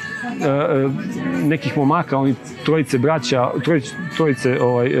nekih momaka, oni trojice braća,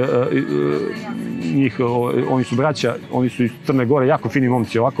 njih, oni su braća, oni su iz Crne Gore, jako fini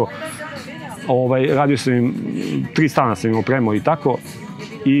momci ovako. Radio sam im, 3 stana sam im opremao i tako.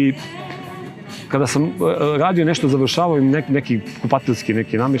 I kada sam radio nešto, završavao im neki kupateljski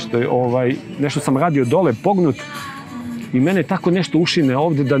neki namještaj, nešto sam radio dole, pognut, i mene tako nešto ušine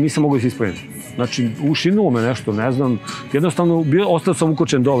ovde da nisam mogao da se ispravim. Znači, ušinulo me nešto, ne znam, jednostavno ostao sam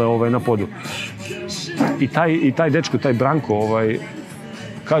ukočen dole na podu. I taj dečko, taj Branko,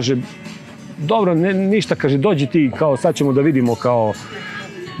 kaže, dobro, ništa, kaže, dođi ti, kao, sad ćemo da vidimo, kao,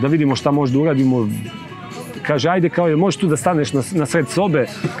 da vidimo šta možda uradimo. Kaže, ajde, kao, možeš tu da staneš na sred sobe,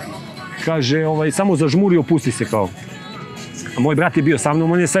 kaže, samo zažmuri, opusti se, kao. A moj brat je bio sa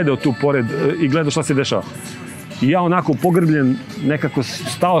mnom, on je sedeo tu pored i gledao šta se dešava. I ja onako pogrbljen, nekako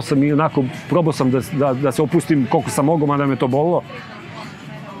stao sam i onako probao sam da se opustim koliko sam mogao, mada me to bolilo.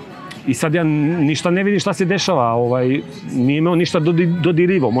 I sad ja ništa ne vidim šta se dešava, nije imao ništa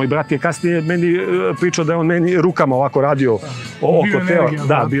dodirivao. Moj brat je kasnije meni pričao da je on meni rukama ovako radio oko tela.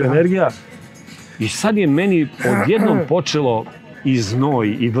 Da, bioenergija. I sad je meni odjednom počelo i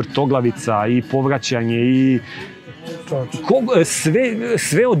znoj, i vrtoglavica, i povraćanje, i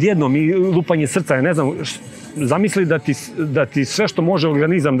sve odjednom, i lupanje srca, ja ne znam, zamisli da ti sve što može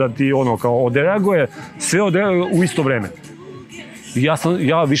organizam da ti odreaguje, sve odreaguje u isto vreme.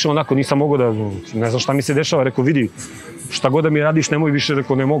 Ja više onako nisam mogao da, ne znam šta mi se dešava, rekao, vidi, šta god da mi radiš, nemoj više,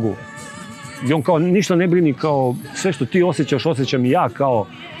 rekao, ne mogu. I on kao, ništa ne brini, kao, sve što ti osjećaš, osjećam i ja, kao,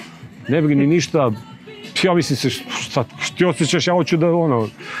 ne brini ništa, ja mislim se, šta ti osjećaš, ja hoću da,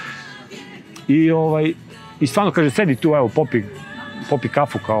 I stvarno, kaže, sedi tu, evo, popi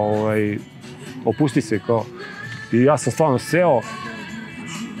kafu, kao, opusti se, kao. I ja sam stvarno seo,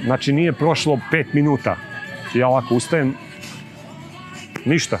 znači nije prošlo 5 minuta. Ja ovako ustajem,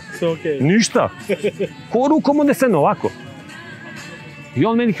 ništa. Ništa. Ko rukom odneseno, ovako. I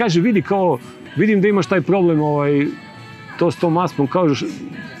on meni kaže, vidi, kao, vidim da imaš taj problem, to s tom astmom,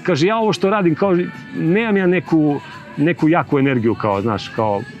 kaže, ja ovo što radim, kao, nemam ja neku jaku energiju, kao, znaš,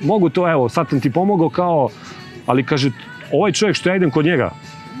 kao, mogu to, evo, sad sam ti pomogao, kao, ali, kaže, ovaj čovjek što ja idem kod njega,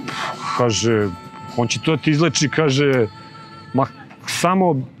 kaže, on će to ti izleči, kaže, ma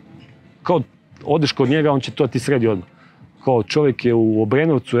samo, kao, odeš kod njega, on će to ti sredi odmah. Kao, čovjek je u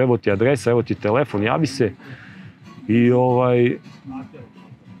Obrenovcu, evo ti adresa, evo ti telefon, javi se.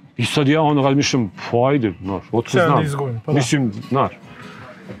 I sad ja razmišljam, pa ajde, znaš, otko znam. Mislim, znaš.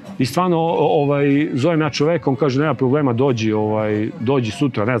 I stvarno, zovem ja čoveka, on kaže, nema problema, dođi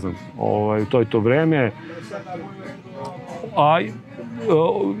sutra, ne znam, to je to vreme. A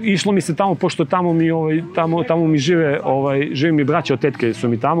išlo mi se tamo, pošto tamo mi žive mi braća od tetke, su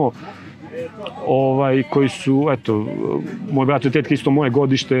mi tamo, koji su, eto, moj brat od tetke isto moje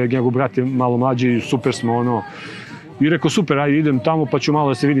godište, njegov brat je malo mlađi, super smo, I rekao, super, ajde, idem tamo pa ću malo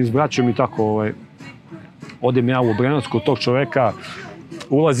da se vidim s braćom i tako, Odem ja u Obrenovac kod tog čoveka,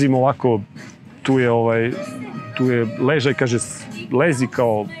 ulazim ovako, tu je ležaj, kaže, lezi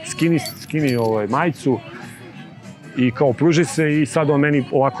kao, skini majicu, i kao pruži se i sad on meni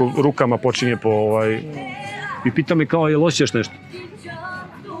ovako rukama počinje i pita me kao, jel osjećaš nešto?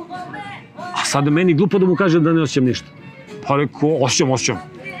 A sad meni glupo da mu kažem da ne osjećam ništa. Pa rekao, osjećam.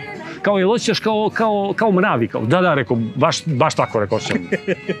 Kao, jel osjećaš kao mravi? Da, rekao, baš tako, rekao, osjećam.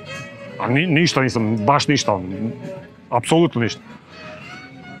 A ništa nisam, baš ništa, apsolutno ništa.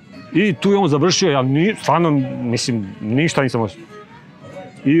 I tu je on završio, ja stvarno, mislim, ništa nisam osjećao.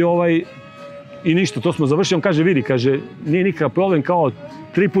 I ništa, to smo završili, on kaže, vidi, kaže, nije nikakav problem, kao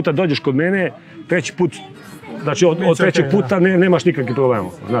 3 puta dođeš kod mene, 3. put, znači od 3. puta nemaš nikakvih problema,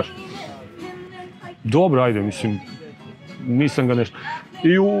 znaš. Dobro, ajde, mislim, nisam ga nešto.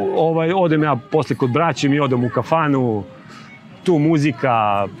 I odem ja posle kod braće, mi odem u kafanu, tu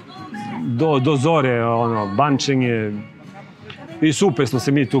muzika, do zore, bančenje. I super smo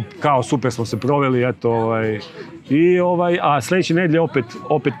se mi tu, kao super smo se proveli, eto, A sljedeće nedelje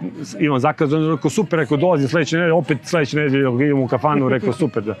opet imam zakaz, on je rekao super, rekao dolazim sljedeće nedelje, opet sljedeće nedelje idem u kafanu, rekao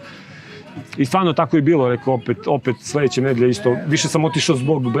super da. I stvarno tako je bilo, rekao opet sljedeće nedelje isto, više sam otišao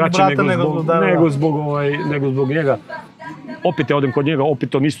zbog braća nego zbog njega. Opet ja odem kod njega, opet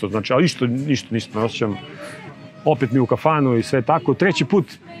to nisto, znači, ali ništa ne osjećam. Opet mi u kafanu i sve tako. Treći put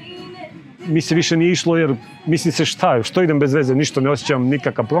mi se više nije išlo jer mislim se što idem bez veze, ništa ne osjećam,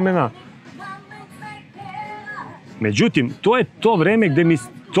 nikakva promjena. Međutim, to je to vreme gdje mi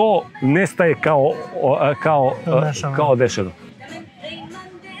to nestaje kao dešeno.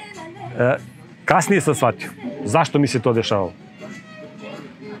 Kasnije sam shvatio zašto mi se to dešavalo.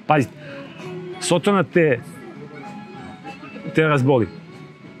 Pazite, Sotona te razboli.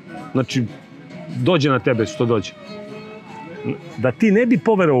 Znači, dođe na tebe što dođe. Da ti ne bi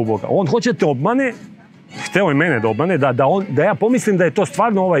poverovao u Boga. On hoće te obmane, hteo je mene da obmane, da ja pomislim da je to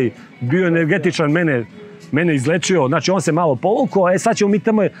stvarno ovaj bioenergetičan mene izlečio. Znači, on se malo povukao, sad ćemo mi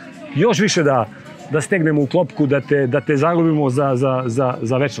tamo još više da stegnemo u klopku, da te zarobimo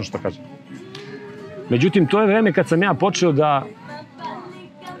za večno, što kažem. Međutim, to je vreme kad sam ja počeo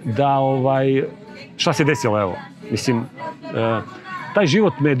šta se desilo, evo. Mislim, taj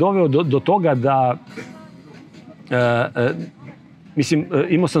život me je doveo do toga da, mislim,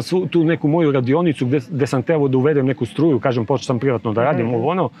 imao sam tu neku moju radionicu gdje sam trebao da uvedem neku struju, kažem, počeo sam privatno da radim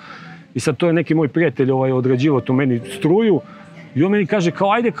i sad to je neki moj prijatelj odrađivao tu meni struju i on meni kaže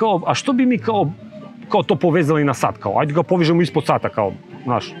kao, ajde kao, a što bi mi kao to povezali na sat, kao, ajde ga povežemo ispod sata, kao,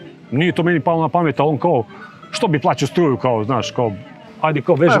 znaš, nije to meni palo na pamet, a on kao, što bi plaćao struju, kao, znaš, kao, ajde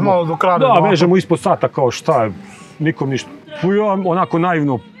kao vežemo ispod sata, kao, šta je, nikom ništa. Ja onako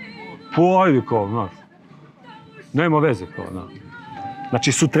naivno, ajde kao, znaš, nema veze, kao, znaš.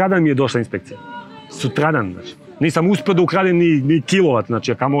 Znači, sutradan mi je došla inspekcija. Sutradan, znači. Nisam uspio da ukradem ni kilovat,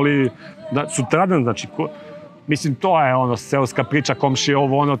 znači, a kamoli, sutradan, znači, mislim, to je ono, seoska priča, komšije,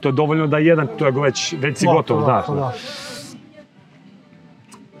 to je dovoljno da jedan, to je već si gotov, znaš.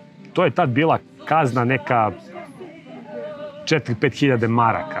 To je tad bila kazna neka 4-5 hiljade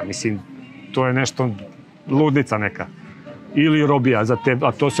maraka, mislim, to je nešto, ludnica neka. Ili robija za te,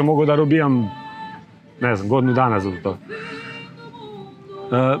 a to se mogu da robijam, ne znam, godinu dana za to.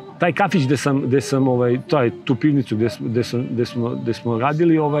 Taj kafić gdje sam, tu pivnicu gdje smo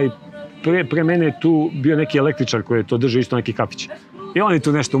radili, pre mene je tu bio neki električar koji je to držao isto neki kafić. I on je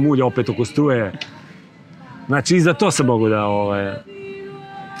tu nešto mulja opet oko struje. Znači, i za to sam mogu da...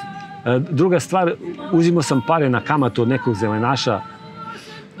 Druga stvar, uzimao sam pare na kamatu od nekog zelenaša.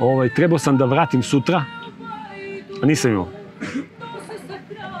 Trebao sam da vratim sutra, a nisam imao.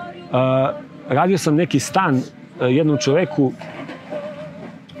 Radio sam neki stan jednom čoveku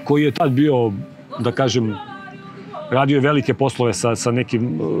koji je tad bio, da kažem, radio je velike poslove sa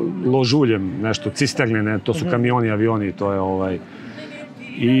nekim ložuljem, nešto, cisterne, to su kamioni, avioni, to je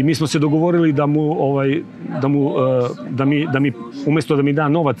I mi smo se dogovorili da mi, umjesto da mi da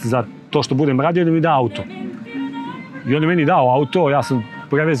novac za to što budem radio, da mi da auto. I on je meni dao auto, ja sam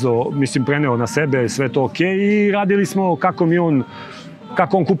preneo na sebe, sve to okej, i radili smo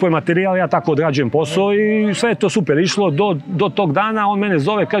kako on kupuje materijal, ja tako odrađujem posao i sve je to super išlo. Do tog dana on mene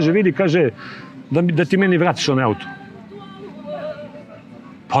zove, kaže, vidi, kaže, da ti meni vratiš onaj auto.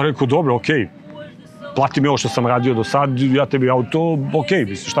 Pa rekao, dobro, okej. Plati mi ovo što sam radio do sad, ja tebi auto, okej,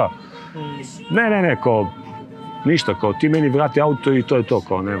 misliš, šta? Ne, kao, ništa, kao, ti meni vrati auto i to je to,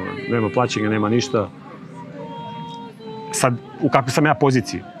 kao, nema plaćenja, nema ništa. Sad, u kakvoj sam ja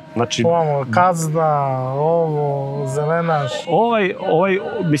poziciji? Znači... Kazna, zelenaš...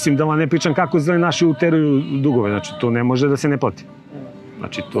 Mislim da vam ne pričam kako zelenaši uteruju dugove, znači to ne može da se ne plati.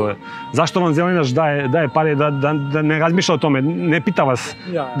 Znači to je... Zašto vam zelenaš daje pare da ne razmišlja o tome, ne pita vas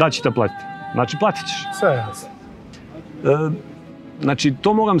da ćete platiti. Znači platit ćeš. Sve jasno. Znači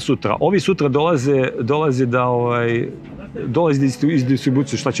to moram sutra. Ovi sutra dolaze iz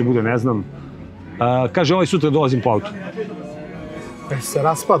distribucije, šta će bude, ne znam. Kaže, sutra dolazim po autu. Se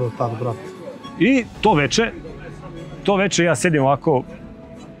raspadao tad, brate. I to veče ja sedim ovako,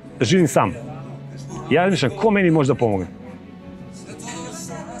 živim sam. Ja razmišljam, ko meni može da pomogne?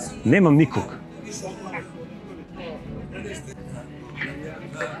 Nemam nikog.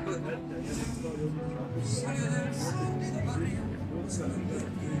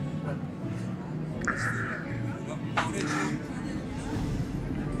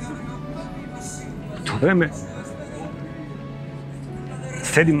 To vreme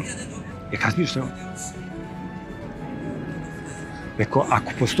sedim i razmišljam. Rekao,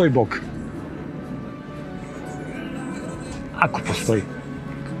 ako postoji Bog, ako postoji,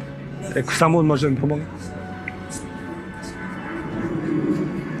 rekao, samo on može mi pomoći.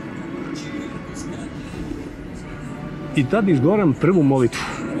 I tad izgovaram prvu molitvu.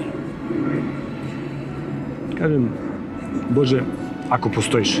 Kažem, Bože, ako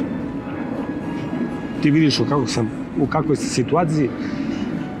postojiš, ti vidiš u kakvoj sam situaciji,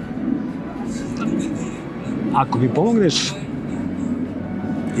 ako mi pomogneš,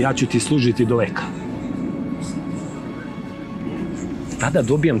 ja ću ti služiti do veka. Tada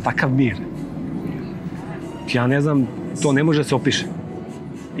dobijam takav mir. Ja ne znam, to ne može da se opiše.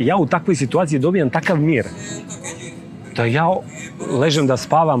 Ja u takvoj situaciji dobijam takav mir da ja ležem da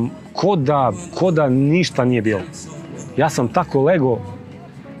spavam ko da ništa nije bilo. Ja sam tako lego,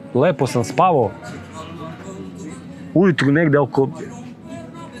 lepo sam spavao. Ujutru negde oko,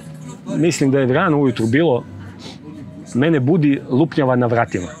 mislim da je rano ujutru bilo, mene budi lupnjava na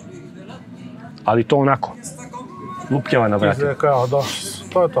vratima. Ali to onako, lupnjava na vratima.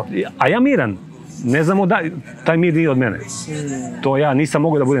 To je to. A ja miran. Ne znamo da, taj mir nije od mene. To ja nisam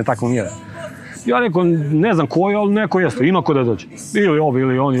mogao da budem tako miran. Ja rekao, ne znam ko je, ali neko jeste, ima ko da dođe. Ili ovi,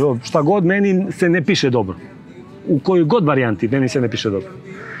 ili oni, šta god, meni se ne piše dobro. U kojoj god varijanti, meni se ne piše dobro.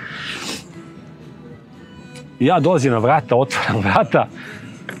 Ja dolazim na vrata, otvaram vrata.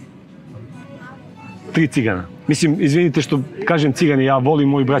 3 cigana. Mislim, izvinite što kažem cigani, ja volim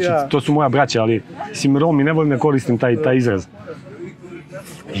moju braću, to su moja braća, ali mislim, Romi, ne volim da koristim taj izraz.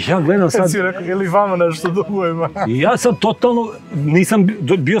 Ja gledam sad... Si rekao, ili vama nešto dugujem? I ja sad totalno,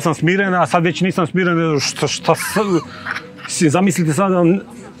 bio sam smiren, a sad već nisam smiren, šta sad... Zamislite sad,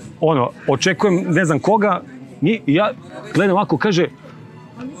 očekujem ne znam koga, i ja gledam ovako, kaže,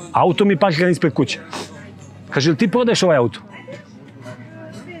 auto mi parkiran ispred kuće. Kaže, ili ti prodaješ ovaj auto?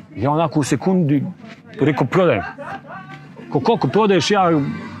 Ja onako u sekundi rekao, prodajem. Koliko prodaješ, ja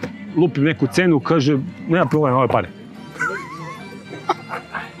lupim neku cenu, kaže, nema problema, ove pare.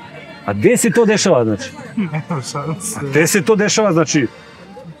 A gde se to dešava, znači? Nema šanse. A gde se to dešava, znači?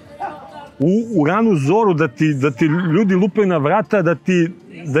 U ranu zoru da ti ljudi lupaju na vrata, da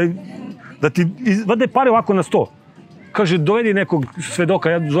ti vade pare ovako na sto. Kaže, dovedi nekog svedoka,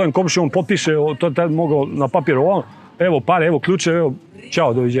 ja zovem komšiju, on potpiše, to je tad mogao na papiru, evo pare, evo ključe, evo,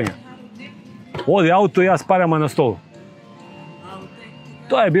 čao, doviđenja. Odi auto, ja s parama na stolu.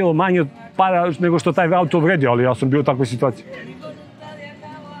 To je bilo manje para nego što taj auto vredio, ali ja sam bio u takvoj situaciji.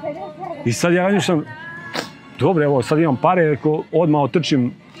 I sad ja razmišljam, dobro, evo, sad imam pare, odmah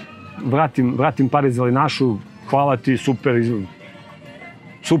otrčim, vratim pare zelenašu, hvala ti,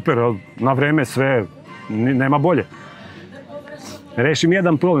 super, na vreme sve, nema bolje. Rešim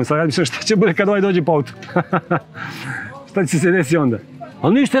jedan problem, sad razmišljam šta će bude kad ovaj dođe po auto. Šta će se desiti onda?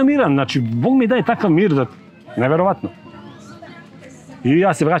 Ali ništa je miran, znači, Bog mi daje takav mir da, neverovatno. I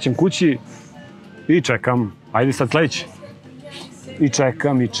ja se vraćam kući i čekam, ajde sad sledeći. I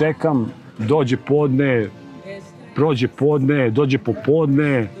čekam, dođe podne, prođe podne, dođe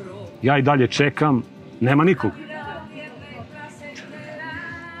popodne, ja i dalje čekam, nema nikog.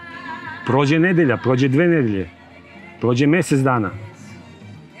 Prođe nedelja, prođe 2 nedelje, prođe mesec dana,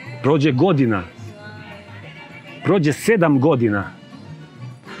 prođe godina, prođe 7 godina.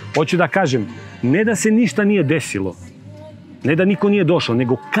 Hoću da kažem, ne da se ništa nije desilo, ne da niko nije došao,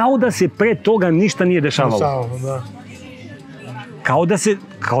 nego kao da se pre toga ništa nije dešavalo. Kao da se,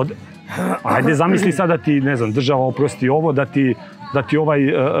 ajde zamisli sad da ti, ne znam, država oprosti ovo, da ti ovaj,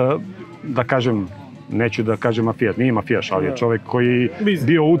 da kažem, neću da kažem mafijaš, nije mafijaš, ali je čovek koji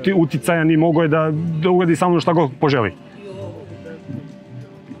bio uticajan i mogao je da uradi samo šta god poželi.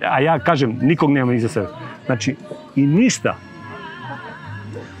 A ja kažem, nikog nema iza sebe. Znači, i ništa.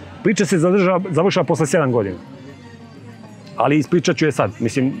 Priča se završava posle 7 godina. Ali ispričat ću je sad,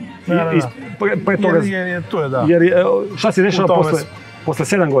 mislim, pre toga... Jer šta se dešava posle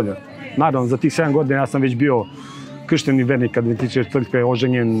 7 godina? Naravno, za tih 7 godina ja sam već bio kršteni vernik, adventističke crkve,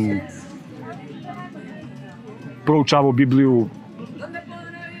 oženjen, proučavao Bibliju.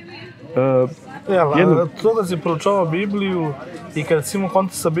 To da si proučavao Bibliju i kada si imao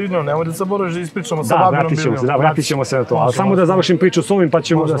kontakt sa Biblijom, nemoj da zaboraviš da ispričamo sa babinom Biblijom. Da, vratit ćemo se na to. Ali samo da završim priču s ovim, pa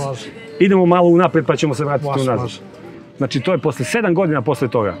ćemo da... Idemo malo unapred, pa ćemo se vratiti unazad. Znači, to je posle 7 godina posle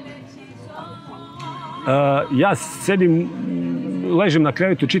toga. Ja sedim, ležem na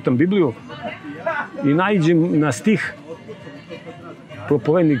krevetu, čitam Bibliju i naiđem na stih,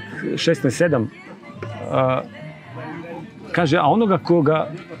 propovednik 16:7, kaže, a onoga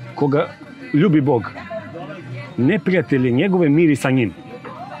koga ljubi Bog, neprijatelje njegove miri sa njim.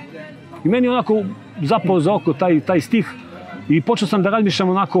 I meni onako zapao za oko taj stih i počeo sam da razmišljam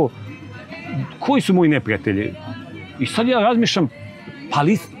onako, koji su moji neprijatelji? I sad ja razmišljam,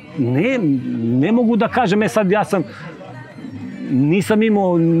 ali ne mogu da kažem, sad nisam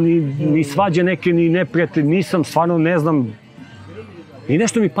imao ni svađe neke, ni neprijatelje, nisam, stvarno ne znam. I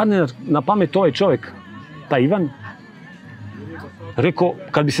nešto mi padne na pamet ovaj čovek, taj Ivan, Rekao,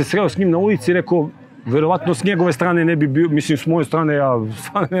 kad bi se sreo s njim na ulici, rekao, verovatno s njegove strane ne bi bio, mislim s moje strane ja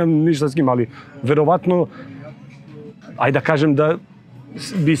nemam ništa s njim, ali verovatno, ajde da kažem da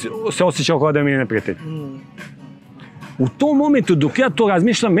bi se osjećao kao da mi je neprijatelj. U tom momentu, dok ja to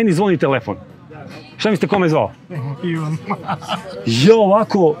razmišljam, meni zvoni telefon. Šta mislite kome je zvao? Ivan. Ja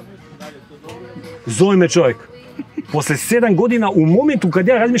ovako, zove me čovjek. Posle 7 godina, u momentu kad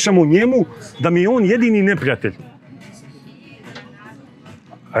ja razmišljam o njemu, da mi je on jedini neprijatelj.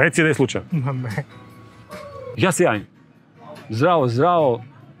 Reci da je slučaj. Ne. Ja se javim. Zdravo, zdravo.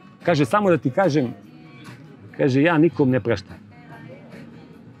 Kaže, samo da ti kažem, kaže, ja nikom ne praštam.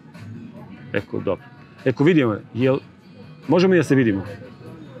 Rekao, dobro. Rekao, vidimo, jel, možemo mi da se vidimo?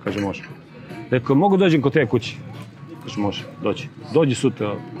 Kaže, može. Rekao, mogu dođem kod tebe kući? Kaže, može, dođi. Dođi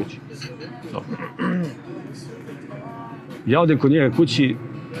sutra kući. Dobro. Ja odem kod njega kući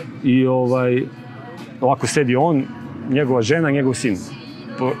i ovako sedi on, njegova žena, njegov sin.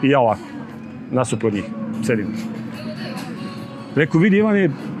 I ja ovako, nasuprot njih, sedim. Rekao, vidi Ivane,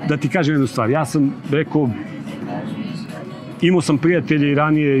 da ti kažem jednu stvar. Ja sam, rekao, imao sam prijatelje i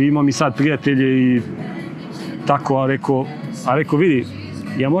ranije, imam i sad prijatelje i tako, a rekao, vidi,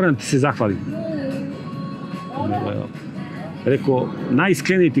 ja moram ti se zahvalim. Rekao,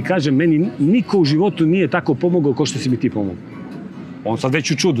 najiskrenije ti kažem, meni niko u životu nije tako pomogao kao što si mi ti pomogao. On sad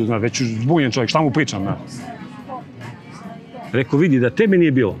već u čudu, zna, već u zbunjen čovjek, šta mu pričam, zna. Rekao, vidi, da tebe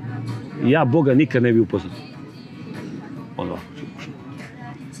nije bilo, ja Boga nikad ne bi upoznao.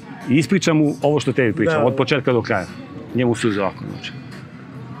 I ispričam mu ovo što tebi pričam, od početka do kraja. Njemu suze ovako, znači.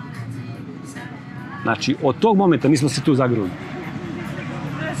 Znači, od tog momenta mi smo se tu zagrlili.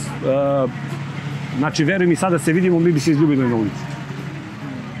 Znači, veruj mi, sada se vidimo, mi bi se izljubili na ulici.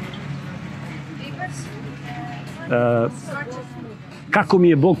 Kako mi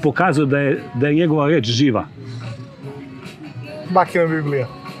je Bog pokazao da je njegova reč živa? Bakina Biblija.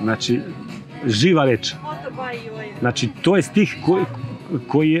 Znači, živa reč. Znači, to je stih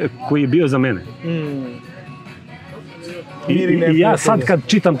koji je bio za mene. I ja sad kad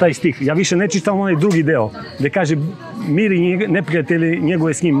čitam taj stih, ja više ne čitam onaj drugi deo, gde kaže mir i neprijatelji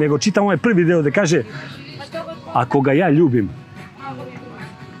njegove s njim, nego čitam ovaj prvi deo gde kaže ako ga ja ljubim.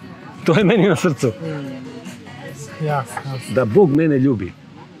 To je meni na srcu. Da Bog mene ljubi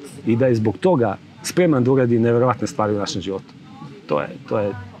i da je zbog toga spreman da uradi neverovatne stvari u našem životu. To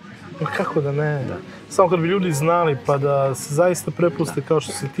je... Kako da ne? Samo kad bi ljudi znali pa da se zaista prepuste kao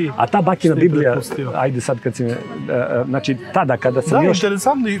što si ti. A ta bakina Biblija, ajde sad kad si me... Znači, tada kada sam još... Da,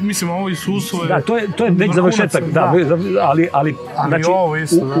 interesantno, mislim, ovo Isusove... Da, to je već završetak, da, ali... Ali ovo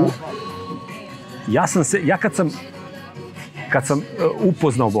isto, da. Ja kad sam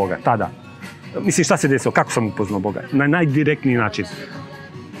upoznao Boga, tada, mislim, šta se desilo, kako sam upoznao Boga? Na najdirektniji način.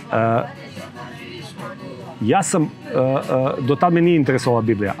 Ja sam, do tad me nije interesovala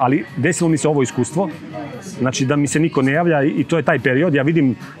Biblija, ali desilo mi se ovo iskustvo, znači da mi se niko ne javlja i to je taj period,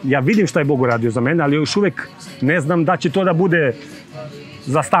 ja vidim šta je Bog uradio za mene, ali još uvek ne znam da će to da bude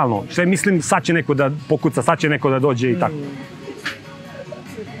za stalno. Sve mislim, sad će neko da pokuca, sad će neko da dođe i tako.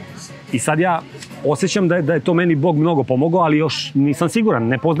 I sad ja osjećam da je to meni Bog mnogo pomogao, ali još nisam siguran,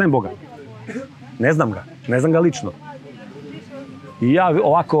 ne poznajem Boga. Ne znam ga lično. I ja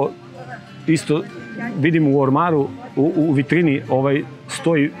ovako isto vidim u ormaru, u vitrini,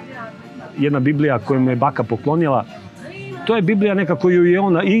 stoji jedna Biblija koju me baka poklonila. To je Biblija neka koju je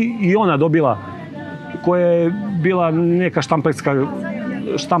ona dobila, koja je bila neka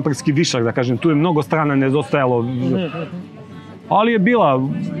štamparski višak, da kažem. Tu je mnogo strana nedostajalo, ali je bila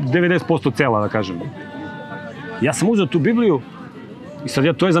 90% cela, da kažem. Ja sam uzeo tu Bibliju i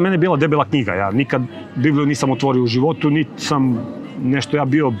sad to je za mene bila debela knjiga. Ja nikad Bibliju nisam otvorio u životu, niti sam nešto ja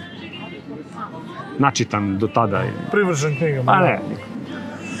bio načitan do tada. Privržen knjigama. Pa ne.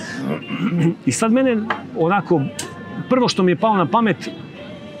 I sad mene onako, prvo što mi je palo na pamet,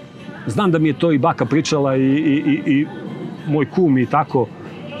 znam da mi je to i baka pričala i moj kum i tako,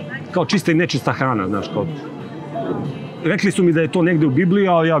 kao čista i nečista hrana, znaš, kao. Rekli su mi da je to negde u Bibliji,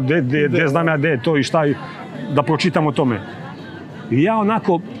 ali ja gde znam ja gde je to i šta, da pročitam o tome. I ja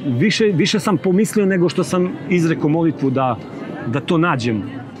onako, više sam pomislio nego što sam izrekao molitvu da to nađem.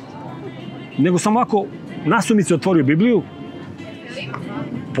 Nego sam ovako nasumice otvorio Bibliju,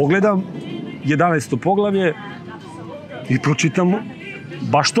 pogledam 11. poglavlje i pročitam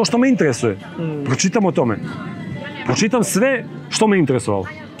baš to što me interesuje. Pročitam o tome. Pročitam sve što me interesovalo.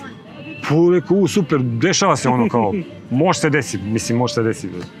 Rekao, super, dešava se ono kao, može se desiti, mislim, može se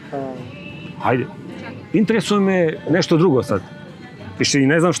desiti. Hajde. Interesuje me nešto drugo sad. Više i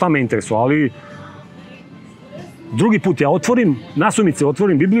ne znam šta me interesuje, ali drugi put ja nasumice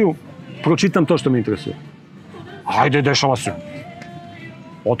otvorim Bibliju, pročitam to što me interesuje. Hajde, dešava se.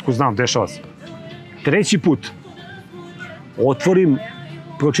 Otko znam, dešava se. Treći put otvorim,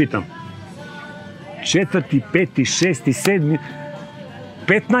 pročitam. 4., 5., 6., 7.,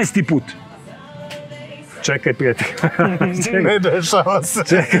 15. put. Čekaj, prijatelj. Ne dešava se.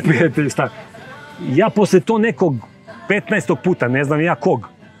 Čekaj, prijatelj, šta? Ja posle to nekog 15. puta, ne znam ja kog,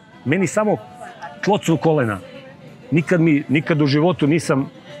 meni samo klocnu kolena. Nikad u životu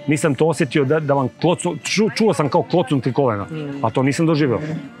nisam to osjetio da vam klocnu, čuo sam kao klocnuti kolena, a to nisam doživeo.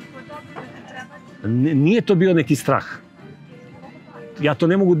 Nije to bio neki strah. Ja to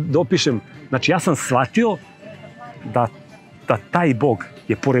ne mogu da opišem. Znači, ja sam shvatio da taj Bog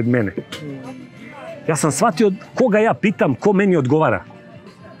je pored mene. Ja sam shvatio koga ja pitam, ko meni odgovara.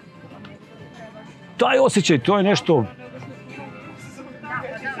 Taj osjećaj, to je nešto...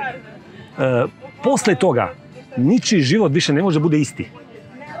 Posle toga, ničiji život više ne može da bude isti.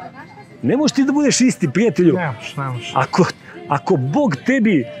 Ne možeš ti da budeš isti, prijatelju. Ne možeš.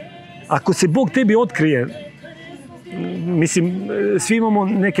 Ako se Bog tebi otkrije, mislim, svi imamo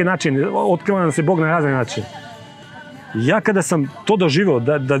neke načine, otkriva nam se Bog na razne načine. Ja kada sam to doživeo,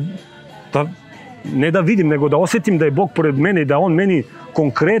 ne da vidim, nego da osjetim da je Bog pored mene i da on meni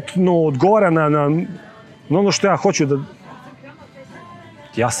konkretno odgovara na ono što ja hoću da...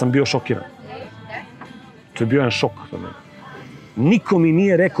 Ja sam bio šokiran. To je bio jedan šok za mene. Niko mi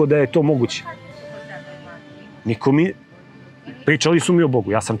nije rekao da je to moguće. Pričali su mi o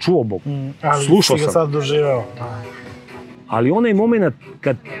Bogu, ja sam čuo o Bogu, slušao sam. Ali si ga sad doživeo. Ali onaj moment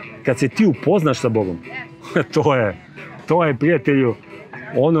kad se ti upoznaš sa Bogom, to je, prijatelju,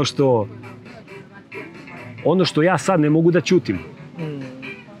 ono što ja sad ne mogu da ćutim.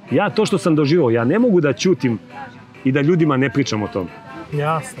 Ja to što sam doživao, ja ne mogu da ćutim i da ljudima ne pričam o tom.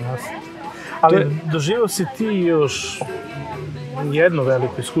 Jasno. Ali doživao si ti još jedno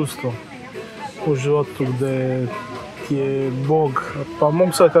veliko iskustvo u životu gde ti je Bog, pa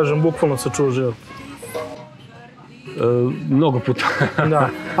mogu sad kažem, bukvalno sačuvao život. Mnogo puta. Da,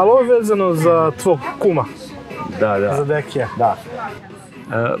 ali ovo je vezano za tvog kuma. Da. Za dekija. Da.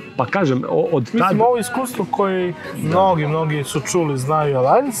 Pa kažem, od tada... Mislim, ovo iskustvo koje mnogi su čuli, znaju, ali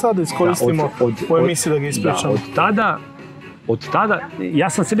ajde sad da iskoristimo u emisiji da ga ispričamo. Od tada, ja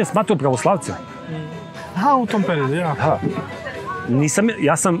sam sebe smatrao pravoslavcem. Aha, u tom periodu, ja.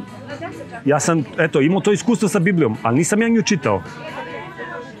 Ja sam, eto, imao to iskustvo sa Biblijom, ali nisam ja nju čitao.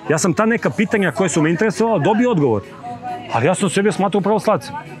 Ja sam ta neka pitanja koje su me interesovala dobio odgovor. Ali ja sam sebe smatrao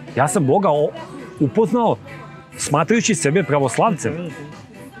pravoslavcem. Ja sam Boga upoznao smatrajući sebe pravoslavcem.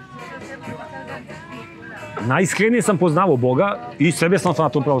 Najiskrenije sam poznavao Boga i sebe sam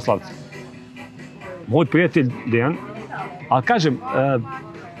smatrao pravoslavcem. Moj prijatelj Dejan, ali kažem,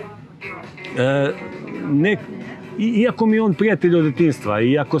 iako mi je on prijatelj od detinjstva,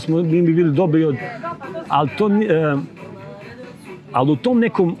 iako smo mi bili dobri ali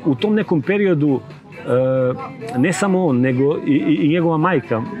u tom nekom periodu ne samo on, nego i njegova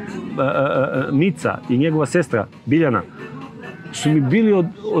majka Mica i njegova sestra Biljana su mi bili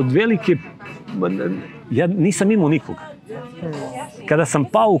od velike... Ja nisam imao nikog. Kada sam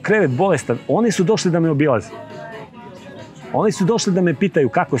pao u krevet bolestan, oni su došli da me obilaze. Oni su došli da me pitaju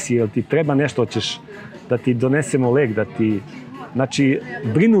kako si, jel ti treba nešto, hoćeš da ti donesemo lek, da ti... Znači,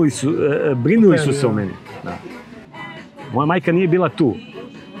 brinuli su se o meni. Moja majka nije bila tu.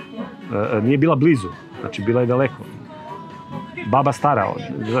 Nije bila blizu. Znači, bila je daleko. Baba stara.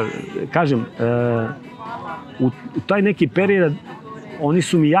 Kažem, u taj neki period oni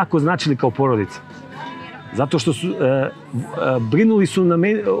su mi jako značili kao porodica. Zato što su brinuli su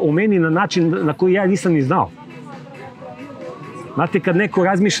o meni na način na koji ja nisam ni znao. Znate, kad neko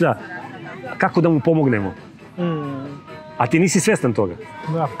razmišlja kako da mu pomognemo, a ti nisi svestan toga.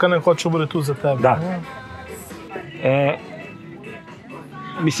 Da, kad neko hoće bude tu za tebe. Da.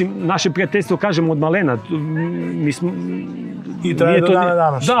 Mislim, naše prijateljstvo, kažemo, od malena. I traje do dana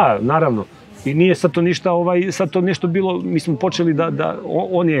danas. Da, naravno. I nije sad to nešto bilo, mi smo počeli da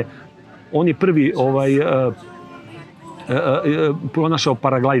on je prvi pronašao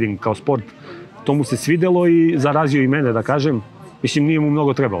paragliding kao sport. To mu se svidelo i zarazio i mene, da kažem. Mislim, nije mu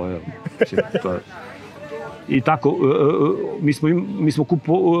mnogo trebalo. I tako, mi smo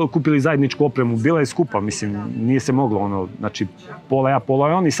kupili zajedničku opremu. Bila je skupa, mislim, nije se moglo, znači, pola ja, pola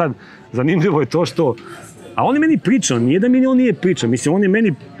on. I sad, zanimljivo je to što... A on je meni pričao, nije da mi on nije pričao. Mislim, on je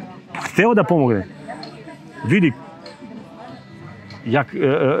meni hteo da pomogne. Vidi,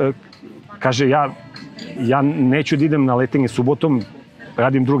 kaže, ja neću da idem na letenje subotom,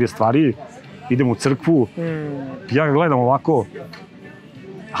 radim druge stvari, idem u crkvu, ja ga gledam ovako,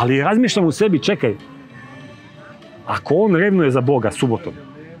 ali razmišljam u sebi, čekaj, ako on revnuje za Boga subotom,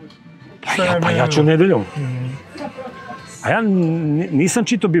 pa ja ću nedeljom. A ja nisam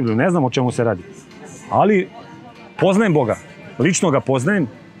čitao Bibliju, ne znam o čemu se radi. Ali poznajem Boga, lično ga poznajem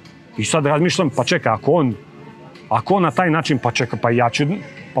i sad razmišljam, pa čekaj, ako on na taj način, pa čekaj, pa ja ću,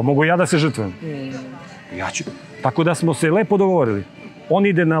 pa mogu ja da se žrtvujem. Ja ću. Tako da smo se lepo dogovorili. On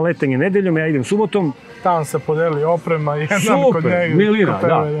ide na letenje nedeljom, ja idem subotom. Tamo se podeli oprema, jedan kod njega. Super, milina,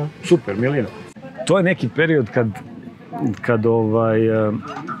 da. Super, milina. To je neki period kad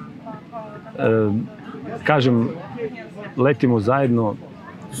kažem, letimo zajedno.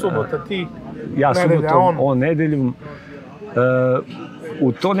 Subota ti, ja subotom, on nedeljom.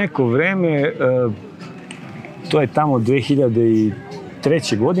 U to neko vreme, to je tamo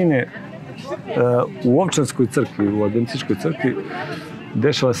 2003. godine, u Ovčarskoj crkvi, u adventističkoj crkvi,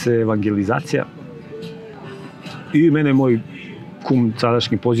 dešava se evangelizacija i mene moj kum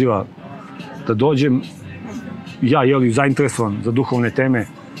sadašnji poziva da dođem. Ja, zainteresovan za duhovne teme,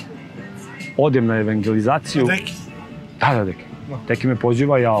 odem na evangelizaciju. Deki? Da, Deki. Deki me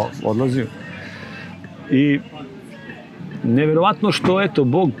poziva, ja odlazim. I neverovatno što, eto,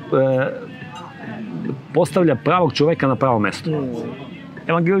 Bog postavlja pravog čoveka na pravo mesto.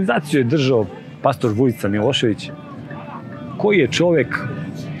 Evangelizaciju je držao pastor Vujica Milošević, koji je čovek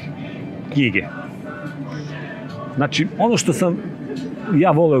knjige. Znači, ono što sam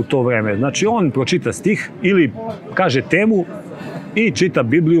ja voleo u to vreme, znači on pročita stih ili kaže temu i čita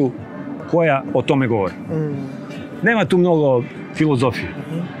Bibliju koja o tome govori. Nema tu mnogo filozofije.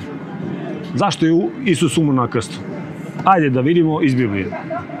 Zašto je Isus umro na krstu? Ajde da vidimo iz Biblije.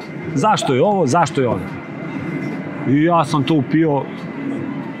 Zašto je ovo, zašto je ono? I ja sam to upio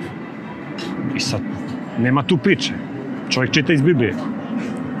i sad nema tu priče. Čovjek čita iz Biblije.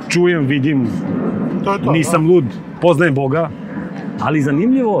 Čujem, vidim, nisam lud, poznajem Boga, ali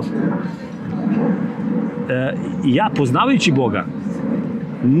zanimljivo, ja poznavajući Boga,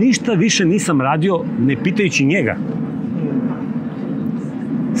 ništa više nisam radio ne pitajući njega.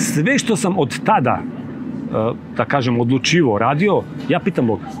 Sve što sam od tada, da kažem, odlučivo radio, ja pitam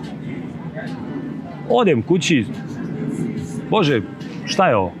Boga. Odem kući, Bože, šta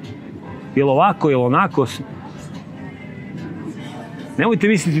je ovo? Je li ovako, je li onako? Nemojte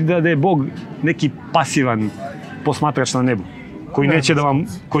misliti da je Bog neki pasivan posmatrač na nebu,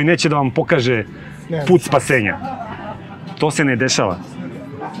 koji neće da vam pokaže put spasenja. To se ne dešava.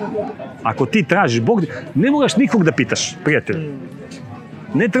 Ako ti tražiš Bog, ne moraš nikog da pitaš, prijatelj.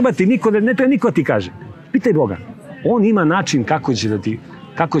 Ne treba niko da ti kaže. Pitaj Boga. On ima način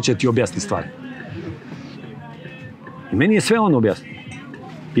kako će ti objasniti stvari. I meni je sve on objasnio.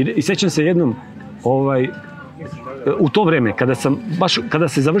 I sećam se jednom, u to vreme, kada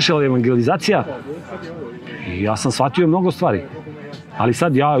se završila evangelizacija, ja sam shvatio mnogo stvari. Ali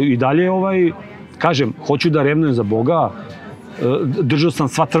sad ja i dalje, kažem, hoću da revnujem za Boga, držao sam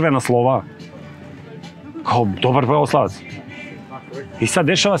sva crvena slova, kao dobar pravoslavac. I sad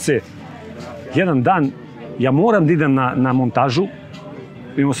dešava se, jedan dan, ja moram da idem na montažu,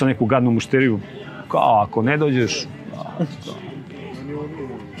 imao sam neku gadnu mušteriju, kao ako ne dođeš...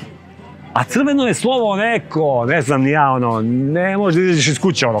 A crveno je slovo neko, ne znam ni ja, ne možeš da izađeš iz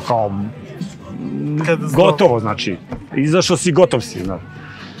kuće, kao... Gotovo, znači. Izašao si, gotov si, znači.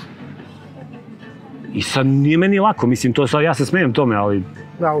 I sad nije meni lako, mislim, to sad ja se smijem tome, ali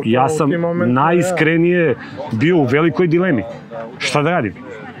ja sam najiskrenije bio u velikoj dilemi. Šta da radim?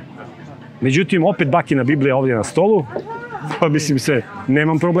 Međutim, opet bakina Biblija ovdje na stolu, pa mislim se,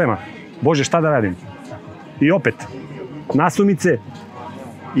 nemam problema. Bože, šta da radim? I opet, nasumice,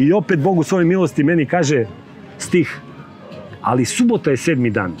 i opet Bog u svojoj milosti meni kaže stih, ali subota je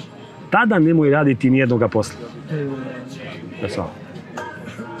 7. dan. Tada nemoj raditi nijednoga posla.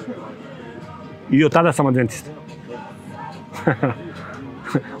 I od tada sam adventista.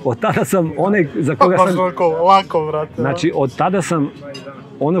 Od tada sam onaj za koga sam... Lako, vrate. Znači, od tada sam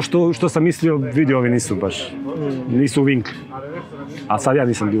ono što sam mislio, vidio, ovi nisu baš. Nisu u vinkli. A sad ja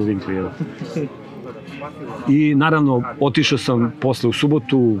nisam bio u vinkli, evo. I naravno, otišao sam posle u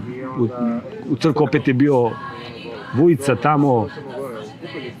subotu, u crkvu opet je bio Vujica tamo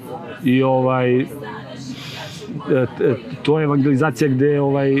i to je evangelizacija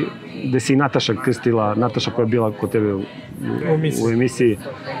gde se i Nataša krstila, Nataša koja je bila kod tebe u emisiji.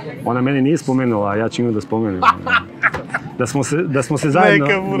 Ona mene nije spomenula, a ja ću nju da spomenem. Da smo se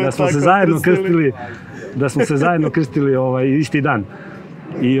zajedno krstili isti dan.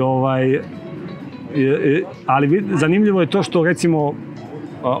 Ali zanimljivo je to što, recimo,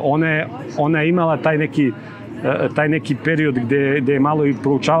 ona je imala taj neki period gde je malo i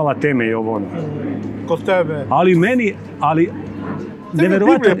proučavala teme i ovo ono. Kod tebe. Ali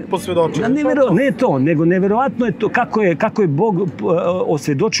neverovatno je posvjedočio. Ne to, nego neverovatno je to kako je Bog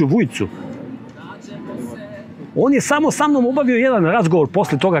osvjedočio Vujicu. On je samo sa mnom obavio jedan razgovor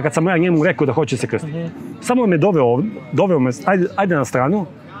posle toga kad sam ja njemu rekao da hoće se krstiti. Samo me doveo me, ajde na stranu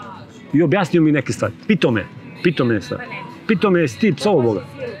i objasnio mi neke stvari. Pitao me stvari. Pitao me, jesi ti psovao Boga?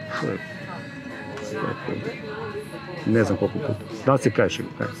 Ne znam koliko puta. Da li se kaješ ili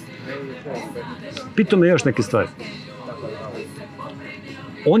kaj? Pitao me još neke stvari.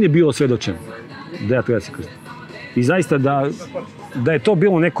 On je bio osvjedočen da ja treba se krstiti. I zaista da je to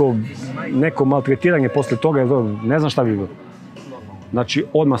bilo neko maltretiranje posle toga, ne znam šta bi bilo. Znači,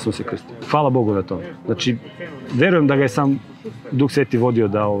 odmah sam se krstio. Hvala Bogu na tome. Znači, verujem da ga je sam Duh Sveti vodio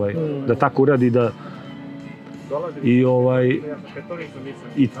da tako uradi i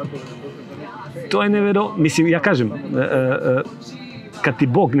to je nevjerovatno. Mislim, ja kažem, kad ti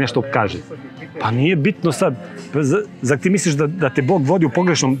Bog nešto kaže, pa nije bitno sad, zar ti misliš da te Bog vodi u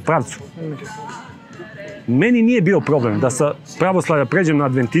pogrešnom pravcu? Meni nije bio problem da sa pravoslavlja pređem na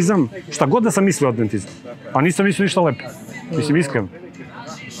adventizam, šta god da sam mislio o adventizmu. A nisam mislio ništa lepo. Mislim, iskreno.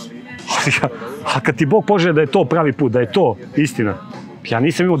 A kad ti Bog poželje da je to pravi put, da je to istina, ja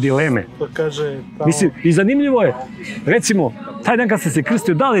nisam imao dileme. Mislim, i zanimljivo je, recimo, taj dan kad sam se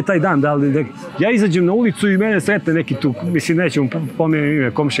krstio, da li je taj dan, ja izađem na ulicu i mene sretne neki tu, mislim, nećemo pomenuti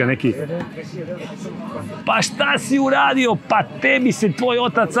ime, komšija neki. Pa šta si uradio? Pa tebi se tvoj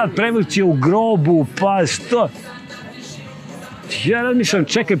otac sad prevrćio u grobu, pa što? Ja razmišljam,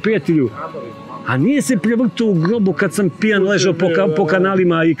 čekaj prijatelju, a nije se prevrtio u grobu kad sam pijan ležao po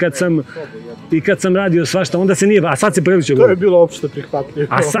kanalima i kad sam radio svašta, onda se nije, a sad se prevrćio u grobu. To je bilo opšte prihvatljivo.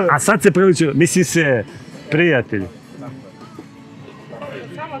 A sad se prevrćio, mislim se, prijatelju.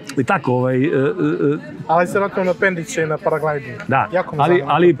 I tako, Ali se rokao na pendiće i na paragliding. Da,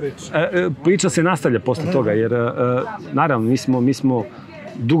 ali priča se nastavlja posle toga, jer naravno, mi smo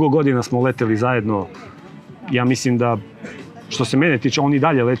dugo godina smo leteli zajedno. Ja mislim da, što se mene tiče, on i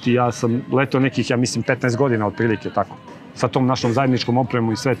dalje leti, ja sam letao nekih, ja mislim, 15 godina otprilike, tako. Sa tom našom zajedničkom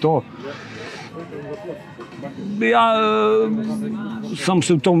opremom i sve to. Ja sam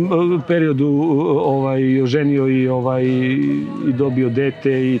se u tom periodu oženio i dobio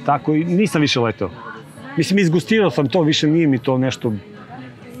dete i tako, i nisam više letao. Mislim, izgustirao sam to, više nije mi to nešto.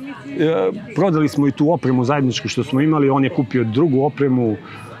 Prodali smo i tu opremu zajedničku što smo imali, on je kupio drugu opremu.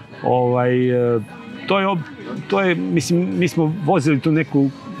 To je, mislim, mi smo vozili tu neku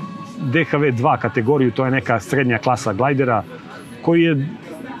DHV2 kategoriju, to je neka srednja klasa glajdera, koji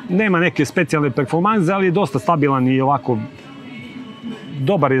nema neke specijalne performanse, ali je dosta stabilan i ovako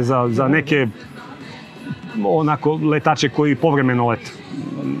dobar je za neke onako letače koji povremeno lete.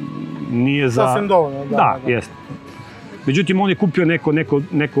 Nije za... Sasvim dovoljno, da. Da, jeste. Međutim, on je kupio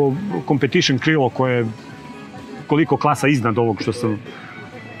neko competition krilo koje je koliko klasa iznad ovog što sam...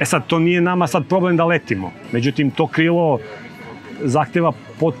 Sad, to nije nama sad problem da letimo. Međutim, to krilo zahteva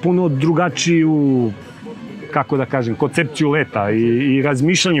potpuno drugačiju, kako da kažem, koncepciju leta i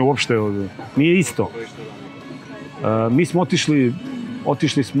razmišljanje uopšte. Nije isto. Mi smo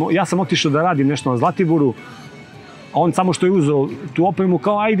otišli smo, ja sam otišao da radim nešto na Zlatiboru, a on samo što je uzeo tu opremu,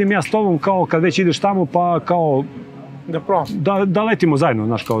 kao, a idem ja s tobom, kao, kad već ideš tamo, pa kao, da letimo zajedno,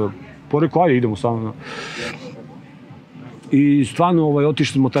 znaš, kao, poreko, ajde, idemo samo. I stvarno,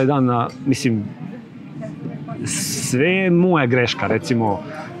 otišli smo taj dan na, mislim, sve je moja greška, recimo.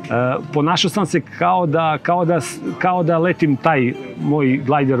 Ponašao sam se kao da letim taj moj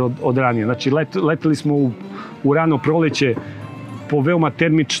glajder od ranije. Znači, leteli smo u rano proleće po veoma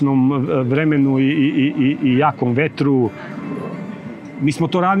termičnom vremenu i jakom vetru. Mi smo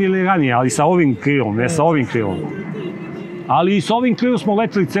to ranije, ali sa ovim krilom, ne sa ovim krilom. Ali i sa ovim krilom smo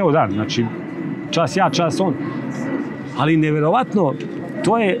leteli ceo dan, znači, čas ja, čas on. Ali neverovatno,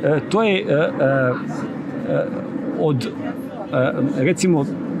 to je od, recimo,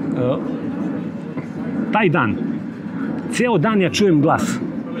 taj dan, ceo dan ja čujem glas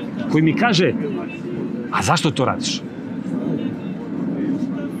koji mi kaže, a zašto to radiš?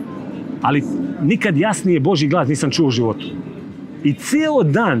 Ali nikad jasnije Božji glas nisam čuo u životu. I ceo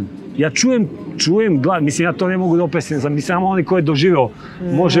dan ja čujem glas, mislim, ja to ne mogu da opisam, mislim, samo onaj ko je doživeo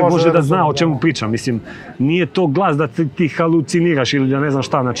može da zna o čemu pričam. Mislim, nije to glas da ti haluciniraš ili da ne znam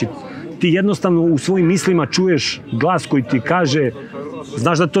šta, znači, ti jednostavno u svojim mislima čuješ glas koji ti kaže,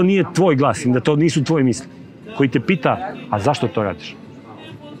 znaš da to nije tvoj glas, da to nisu tvoje misli, koji te pita, a zašto to radiš?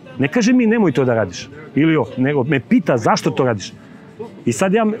 Ne kaže mi nemoj to da radiš, nego me pita zašto to radiš. I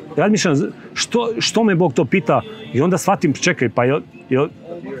sad ja razmišljam, što me Bog to pita, i onda shvatim, čekaj, pa jel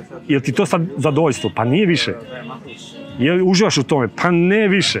ti to sad zadovoljstvo? Pa nije više. Jel uživaš u tome? Pa ne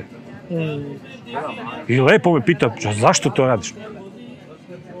više. I lepo me pita, zašto to radiš?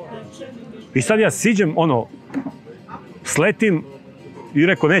 I sad ja siđem, sletim i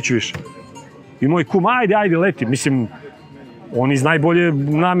rekao, neću više. I moj kum, ajde, leti. Mislim, on iz najbolje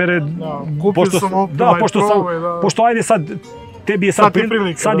namere... Kupio sam opet, pošto ajde sad, tebi je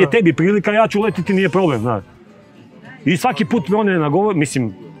sad je tebi prilika, ja ću letiti, nije problem, znaš. I svaki put me on je nagovor,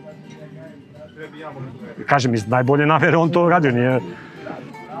 mislim, kažem, iz najbolje namere on to radio, nije...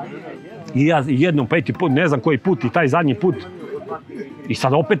 I ja jednom, peti put, ne znam koji put, i taj zadnji put, i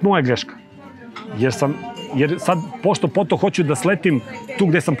sad opet moja greška. Jer sad, pošto poto hoću da sletim tu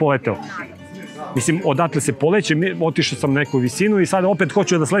gde sam poleteo. Mislim, odatle se polećem, otišao sam na neku visinu i sad opet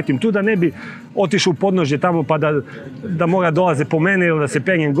hoću da sletim tu, da ne bi otišao u podnožje tamo pa da mora dolaze po mene ili da se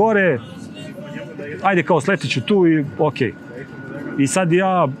penjem gore. Ajde, kao sletit ću tu i okej. I sad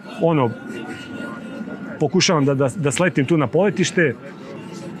ja, pokušavam da sletim tu na poletište.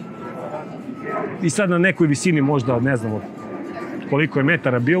 I sad na nekoj visini, možda, ne znam koliko je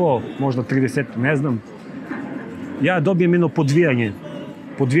metara bilo, možda 30, ne znam. Ja dobijem jedno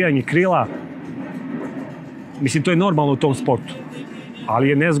podvijanje krila. Mislim, to je normalno u tom sportu. Ali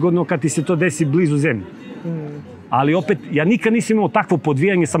je nezgodno kad ti se to desi blizu zemlje. Ali opet, ja nikad nisam imao takvo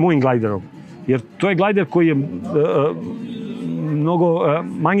podvijanje sa mojim glajderom. Jer to je glajder koji je mnogo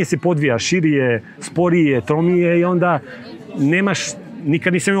manje se podvija, širije, sporije, tromije i onda nemaš,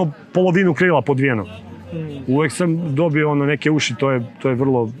 nikad nisam imao polovinu krila podvijeno. Uvek sam dobio neke uši, to je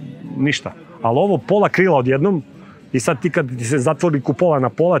vrlo ništa. Ali ovo pola krila odjednom i sad ti kad ti se zatvori kupola na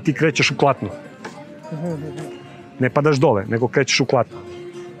pola, ti krećeš u klatno. Ne padaš dole, nego krećeš u klatno.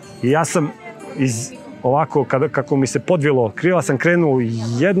 I ja sam ovako, kako mi se podvilo krila, sam krenuo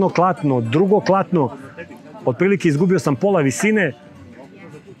jedno klatno, drugo klatno, otprilike izgubio sam pola visine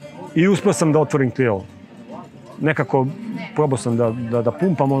i uspio sam da otvorim krilo. Nekako probao sam da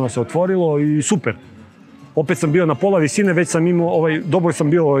pumpam, ono se otvorilo i super. Opet sam bio na pola visine, već sam imao, dobro sam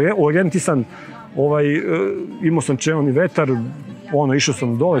bio orijentisan, imao sam čeoni vetar, išao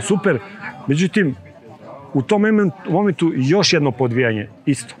sam dole, super. Međutim, u tom momentu još jedno podvijanje,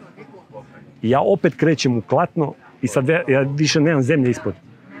 isto. Ja opet krećem u klatno i sad ja više nemam zemlje ispod.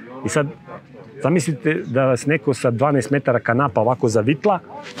 I sad, zamislite da vas neko sa 12 metara kanapa ovako zavitla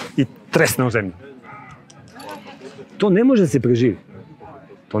i tresne u zemlju. To ne može da se preživi.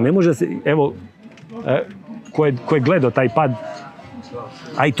 To ne može da se... Evo, ko je gledao taj pad,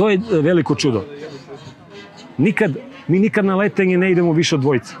 a i to je veliko čudo. Mi nikad na letenje ne idemo više od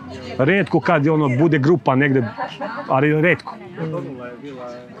dvojice. Retko kad bude grupa negde, ali retko.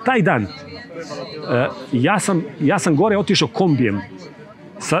 Taj dan, ja sam gore otišao kombijem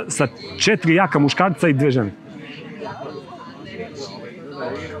sa 4 jaka muškarca i 2 žene.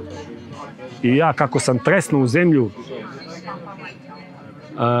 I ja kako sam tresnuo u zemlju,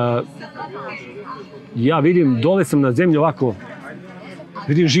 ja vidim, dole sam na zemlji ovako,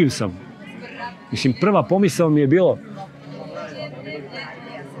 vidim živ sam. Mislim, prva pomisao mi je bilo,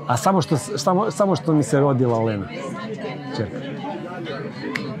 a samo što mi se rodila Lena, čerka.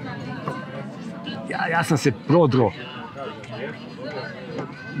 Ja sam se prodro.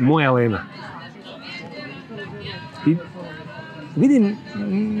 Moja Lena. I vidim,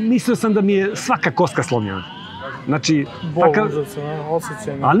 mislio sam da mi je svaka koska slomljena. Znači,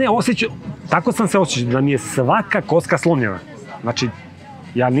 ali ne, tako sam se osjećao, da mi je svaka koska slomljena. Znači,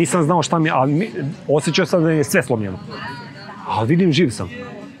 ja nisam znao šta mi je, ali osjećao sam da mi je sve slomljeno. Ali vidim, živ sam.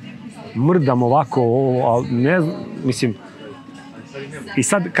 Mrdam ovako, ali ne znam, mislim. I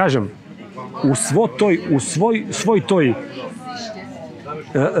sad, kažem, u svoj toj,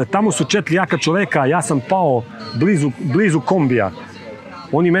 tamo su 4 jaka čoveka, ja sam pao blizu kombija.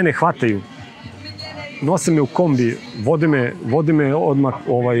 Oni mene hvataju. Nose me u kombi, vode me odmah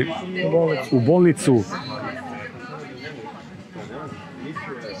u bolnicu.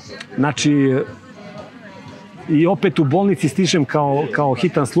 Znači, i opet u bolnici stižem kao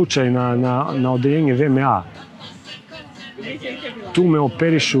hitan slučaj na odeljenje VMA. Tu me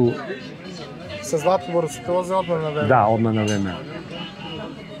operišu. Sa Zlatiboru se te voze odmah na VMA? Da, odmah na VMA.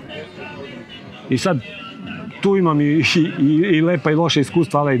 I sad, tu imam i lepa i loša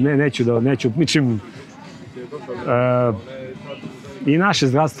iskustva, ali neću, mislim, i naše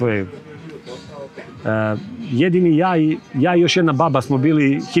zdravstvo je, jedini ja i još jedna baba smo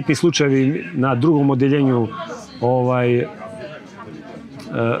bili hitni slučajevi na drugom odeljenju,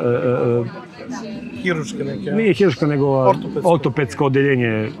 Hiruške neke? Nije hiruška, nego ortopedsko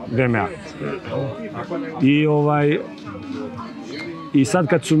odeljenje VMA. I sad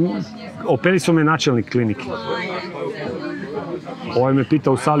kad operisao me načelnik klinike. Ovaj me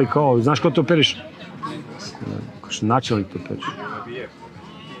pita u sali kao, znaš ko te operiš? Kaže, načelnik te operiš.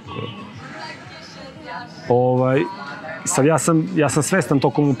 Sad ja sam svestan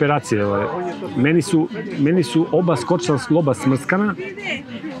tokom operacije. Meni su oba skočna zgloba smrskana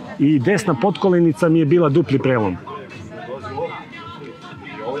i desna potkolenica mi je bila dupli prelom.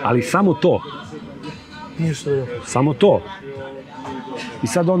 Ali samo to. Ništa drugo. Samo to. I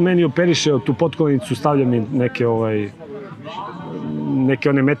sad on meni operiše tu potkolenicu, stavlja mi neke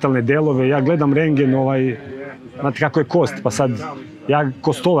one metalne delove, ja gledam rentgen, znate kako je kost, pa sad ja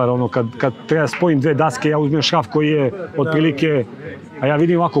ko stolar, kad treba spojim dve daske, ja uzmem šraf koji je otprilike, a ja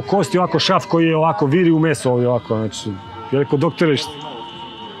vidim ovako kost i ovako šraf koji je ovako viri u meso ovako, znači, ja rekao, doktore,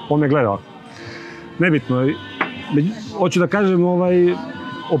 on me gleda ovako. Nebitno, hoću da kažem,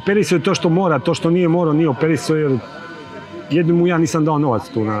 operisao je to što mora, to što nije morao, nije operisao, jer jednom ja nisam dao novac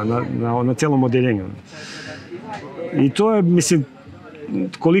tu na celom odeljenju. I to je, mislim,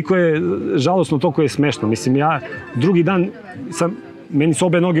 koliko je žalosno, toliko je smešno. Mislim, ja drugi dan, meni su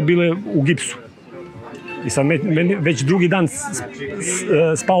obe noge bile u gipsu. I sad meni već drugi dan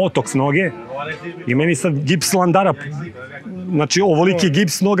spao otok s noge i meni sad gips landara, znači ovoliki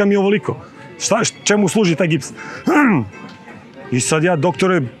gips, noga mi je ovoliko. Čemu služi taj gips? I sad ja,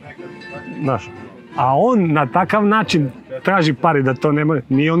 doktore, znaš, a on na takav način traži pare da to ne može,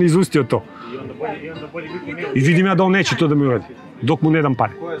 nije on izustio to. I vidim ja da on neće to da mi uradi, dok mu ne dam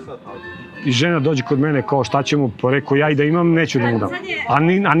pare. I žena dođe kod mene kao šta ćemo, pa rekao ja i da imam, neću da mu dam.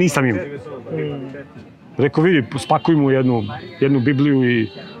 A nisam imao. Rekao vidi, spakuj mu jednu Bibliju i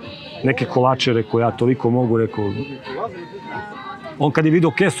neke kolače, rekao ja toliko mogu, rekao. On kad je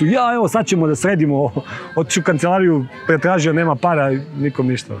vidio kesu, ja evo sad ćemo da sredimo, otišao u kancelariju, pretražio, nema para, nikom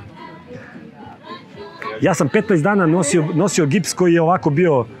ništa. Ja sam 15 dana nosio gips koji je ovako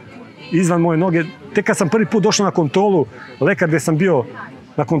bio izvan moje noge. Tek kad sam prvi put došao na kontrolu, lekar gde sam bio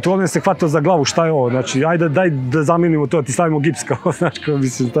na kontrolu, se hvatao za glavu, šta je ovo, znači, ajde daj da zamenimo to, ti stavimo gips, kao, znaš, kao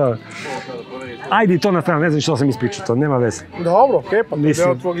mislim, šta. Ajde i to na stranu, ne znam što sam ispričao, to nema veze. Dobro, okej, pa to je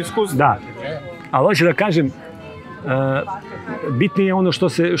deo tvog iskustva. Da, ali hoću da kažem, bitnije je ono što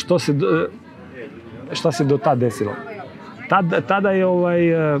se do tada desilo.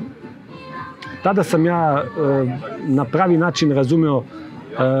 Tada sam ja na pravi način razumeo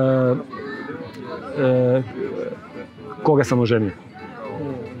koga sam oženio.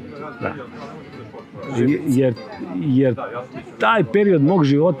 Da. Jer taj period mog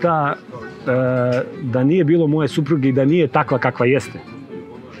života, da nije bilo moje supruge i da nije takva kakva jeste,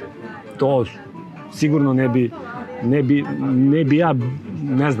 to sigurno ne bi ja,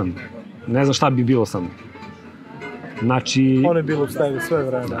 ne znam šta bi bilo sa mnom. Znači... On je bilo stavio sve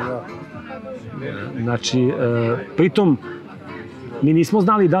vreme, da. Znači, pritom, mi nismo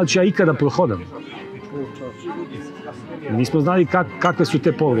znali da li ću ja ikada prohodam. Mi nismo znali kakve su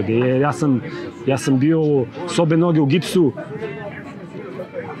te povrede, jer ja sam bio s obe noge u gipsu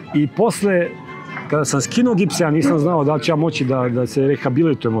i posle, kada sam skinuo gips, ja nisam znao da li ću ja moći da se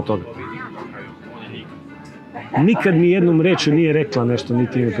rehabilitujem od toga. Nikad mi jednom rečju nije rekla nešto,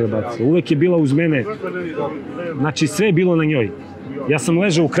 niti me prebacila. Uvek je bila uz mene, znači sve je bilo na njoj. Ja sam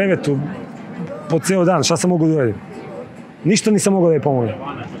ležao u krevetu po ceo dan, šta sam mogu da uradim? Ništa nisam mogao da je pomoći.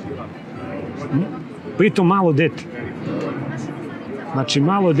 Pritom malo dete. Znači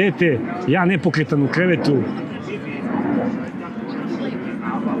malo dete, ja nepokretan u krevetu.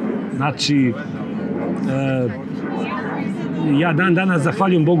 Znači, ja dan danas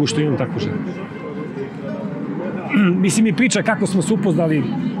zahvaljujem Bogu što imam takvu ženu. Mislim i priča kako smo se upoznali,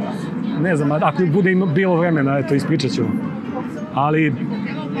 ne znam, ako bude bilo vremena, eto, ispričat ćemo. Ali,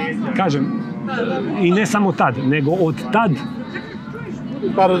 kažem, i ne samo tad, nego od tad...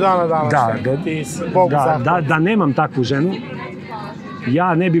 Pa do dana danas, ti si Bogu zahvalan. Da nemam takvu ženu,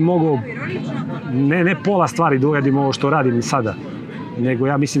 ja ne bi mogao, ne pola stvari da uradim ovo što radim i sada, nego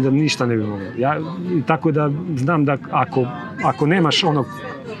ja mislim da ništa ne bi mogao. Tako da znam da ako nemaš onog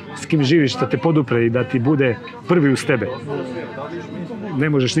s kim živiš, da te podupre i da ti bude prvi uz tebe, ne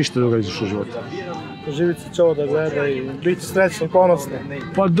možeš ništa da uradiš u životu. Živica će ovo da gleda i bit će srećno, ponosno.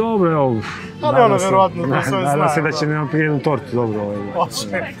 Pa dobro, evo. Ali ona verovatno to sve zna. Nadam se da će nam prije jednu tortu, dobro. Hoće,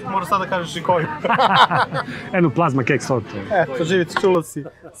 moraš sad da kažeš i koju. Jednu plazma keks tortu. Eto, Živica, čula si,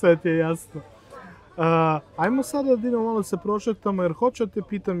 sve ti je jasno. Ajmo sada da idemo malo da se prošetamo, jer hoću da te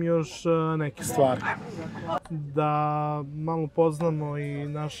pitam još neke stvari. Da malo poznamo i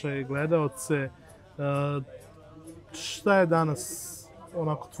naše gledaoce. Šta je danas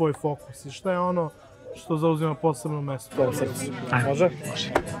onako tvoj fokus i šta je ono što zauzima posebno mesto u tvojom srcu? Može? Može.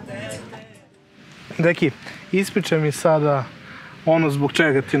 Deki, ispričaj mi sada ono zbog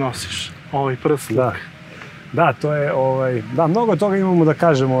čega ti nosiš ovaj prsluk. Da, to je, da, mnogo toga imamo da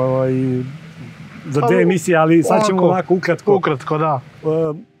kažemo za te emisije, ali sad ćemo ovako ukratko. Ukratko, da.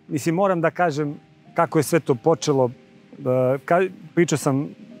 Mislim, moram da kažem kako je sve to počelo. Pričao sam,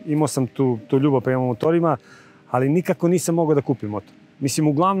 imao sam tu ljubav prema motorima, ali nikako nisam mogao da kupim motor. Mislim,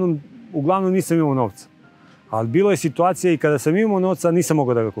 uglavnom nisam imao novca. Ali bilo je situacija i kada sam imao novca, nisam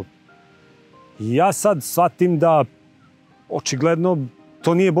mogao da ga kupim. I ja sad shvatim da, očigledno,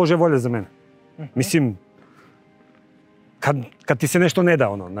 to nije Božja volja za mene. Mislim, kad ti se nešto ne da,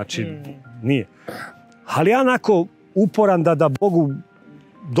 ono, znači, nije. Ali ja onako uporan da Bogu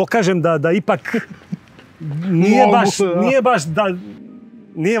dokažem da ipak nije baš da,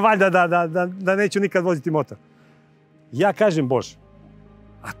 nije valjda da neću nikad voziti motor. Ja kažem, Bože,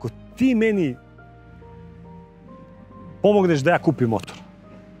 ako ti meni pomogneš da ja kupim motor,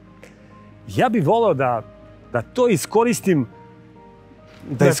 ja bih voleo da to iskoristim,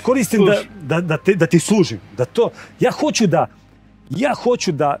 da ti služim. Ja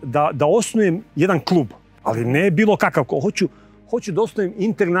hoću da osnujem jedan klub, ali ne bilo kakav. Hoću da osnujem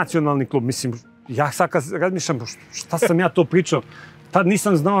internacionalni klub. Mislim, ja sad kad razmišljam šta sam ja to pričao, tad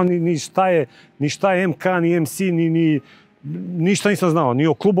nisam znao ni šta je MK, ni MC, ništa nisam znao. Ni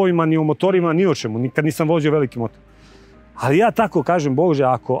o klubovima, ni o motorima, ni o čemu. Nikad nisam vozio veliki motor. Ali ja tako kažem, Bože,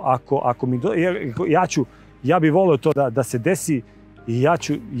 ako mi ja bih volio to da se desi i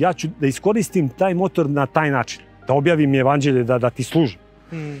ja ću da iskoristim taj motor na taj način. Da objavim evanđelje, da ti služim.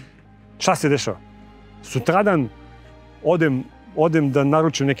 Šta se dešava? Sutradan odem da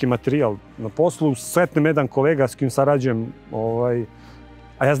naručim neki materijal na poslu, sretnem jedan kolega s kim sarađujem,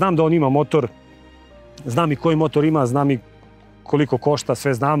 a ja znam da on ima motor, znam i koji motor ima, znam i koliko košta,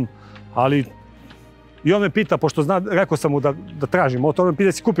 sve znam, ali i on me pita, pošto rekao sam mu da tražim motor, on me pita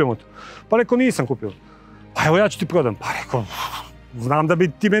da si kupio motor. Pa rekao, nisam kupio. Pa evo, ja ću ti prodam. Pa rekao, znam da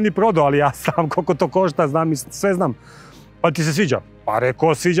bi ti meni prodao, ali ja znam koliko to košta, znam i sve znam. Pa ti se sviđa? Pa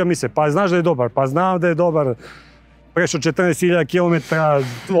rekao, sviđa mi se. Pa znaš da je dobar? Pa znam da je dobar. Prešao 14.000 km,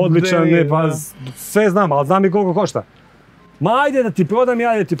 odličan je, pa sve znam, ali znam i koliko košta. Ma ajde da ti prodam,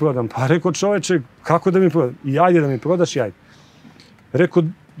 ja da ti prodam. Pa rekao, čoveče, kako da mi prodam? I ajde da mi prodaš, i ajde. Rekao,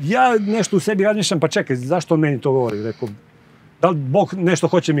 ja nešto u sebi razmišljam, pa čekaj, zašto on meni to govori? Rekao, da li Bog nešto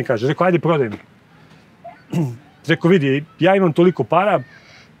hoće mi kaže? Rekao, ajde prodaj mi. Rekao, vidi, ja imam toliko para,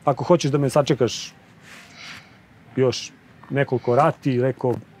 ako hoćeš da me sačekaš još nekoliko rati,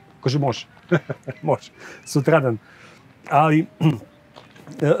 rekao, kaže, može. Može, sutradan. Ali,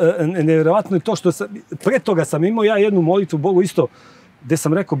 nevjerovatno je to što sam, pre toga sam imao ja jednu molitvu Bogu isto, gde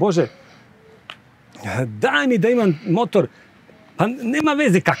sam rekao, Bože, daj mi da imam motor, pa nema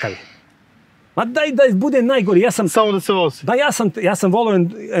veze kakav je. Ma daj da bude najgori. Samo da se vozi. Da, ja sam volio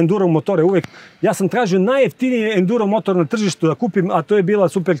enduro motore uvek. Ja sam tražio najjeftiniji enduro motor na tržištu da kupim, a to je bila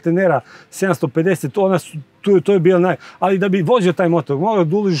Super Tenera 750, to je bila ali da bi vozio taj motor, morao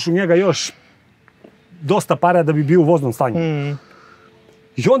da uložiš u njega još dosta para da bi bio u voznom stanju.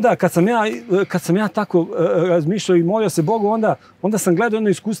 I onda kad sam ja tako razmišljao i molio se Bogu, onda sam gledao jedno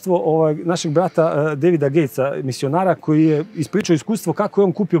iskustvo našeg brata Davida Gatesa, misionara, koji je ispričao iskustvo kako je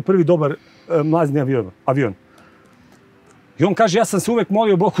on kupio prvi dobar mlazni avion. I on kaže, ja sam se uvek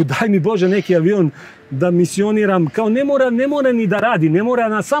molio Bogu, daj mi Bože neki avion da misioniram, kao ne mora ni da radi, ne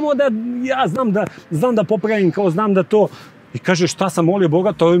mora, samo da ja znam da popravim, kao znam da to. I kaže, šta sam molio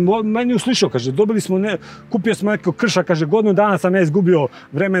Boga, to je meni uslišao, kaže, kupio smo nekog krša, kaže, godinu dana sam ja izgubio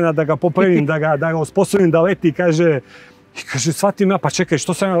vremena da ga popravim, da ga osposobim da leti, kaže, shvatim ja, pa čekaj,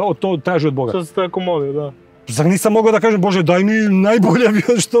 što sam ja to tražio od Boga? Što si tako molio, da. Zar nisam mogao da kažem, Bože, daj mi najbolje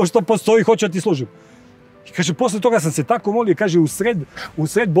avion što postoji, hoću da ti služim. I kaže, posle toga sam se tako molio, kaže, u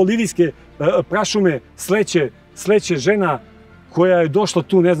sred bolivijske prašume sleće žena koja je došla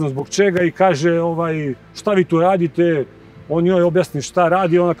tu, ne znam zbog čega, i kaže, šta vi tu radite? On njoj objasni šta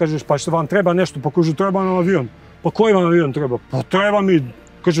radi, ona kaže, pa što vam treba nešto? Pa kaže, treba nam avion. Pa koji vam avion treba? Pa treba mi,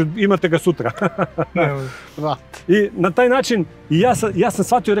 kaže, imate ga sutra. I na taj način, ja sam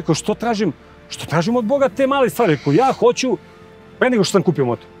shvatio, rekao, što tražim od Boga te male stvari? Rekao, ja hoću, pre nego što sam kupio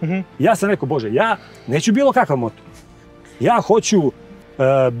motor. Ja sam rekao, Bože, ja neću bilo kakav motor. Ja hoću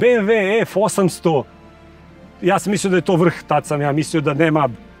BMW F800, ja sam mislio da je to vrh, tad sam ja mislio da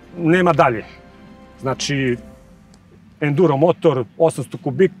nema dalje. Znači, enduro motor, 800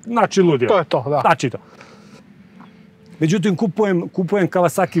 kubik, znači ludio. To je to, da. Znači to. Međutim, kupujem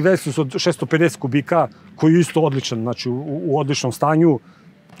Kawasaki Versus od 650 kubika, koji je isto odličan, znači u odličnom stanju,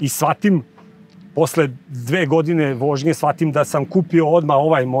 i shvatim, posle 2 godine vožnje, shvatim da sam kupio odmah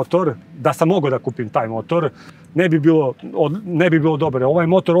ovaj motor, da sam mogao da kupim taj motor, ne bi bilo dobro. Ovaj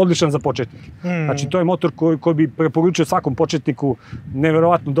motor je odličan za početnike. Znači, to je motor koji bi preporučio svakom početniku,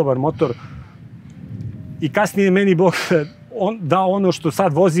 neverovatno dobar motor. I kasnije meni Bog dao ono što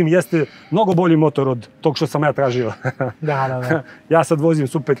sad vozim, jeste mnogo bolji motor od tog što sam ja tražio. Da. Ja sad vozim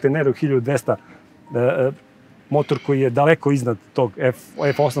Super Teneru 1200, motor koji je daleko iznad tog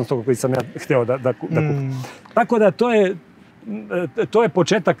F800 koji sam ja hteo da kupim. Tako da to je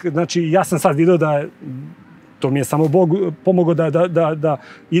početak, znači ja sam sad vidio da to mi je samo Bog pomogao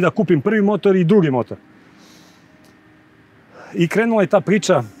da kupim prvi motor i drugi motor. I krenula je ta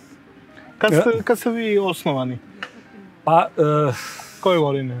priča. Kad ste vi osnovani? Pa... Koje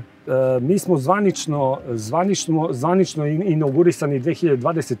godine? Mi smo zvanično inaugurisani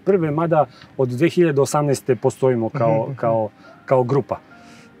 2021. mada od 2018. postojimo kao grupa.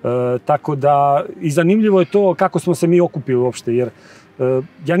 Tako da, i zanimljivo je to kako smo se mi okupili uopšte, jer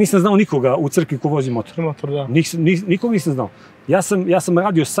ja nisam znao nikoga u crkvi ko vozi motor. Nikog nisam znao. Ja sam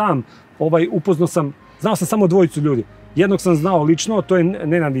radio sam, znao sam samo dvojicu ljudi. Jednog sam znao lično, to je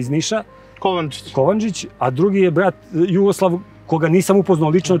Nenad iz Niša. Kovančić, a drugi je brat Jugoslav, koga nisam upoznao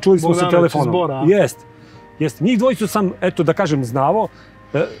lično, čuli smo se telefonom. Jest. Njih dvojicu sam, eto da kažem, znao.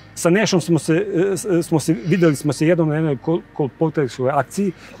 Sa Nešom videli smo se jednom na jednoj kolporterskoj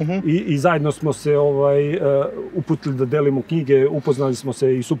akciji i zajedno smo se uputili da delimo knjige, upoznali smo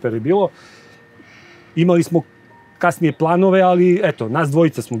se i super je bilo. Imali smo kasnije planove, ali eto, nas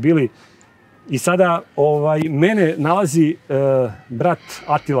dvojica smo bili. I sada mene nalazi brat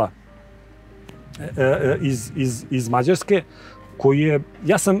Atila iz Mađarske, koji je,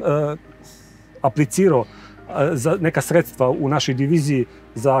 ja sam aplicirao za neka sredstva u našoj diviziji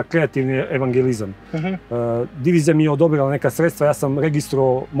za kreativni evangelizam. Divizija mi je odobrila neka sredstva, ja sam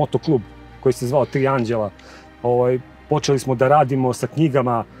registrovao motoklub koji se zvao Tri anđela. Počeli smo da radimo sa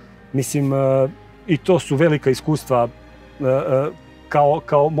knjigama, mislim, i to su velika iskustva.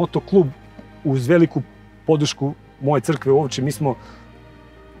 Kao motoklub, uz veliku podršku moje crkve uopće, mi smo,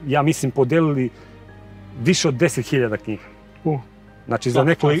 ja mislim, podelili više od 10.000 knjiga. Znači,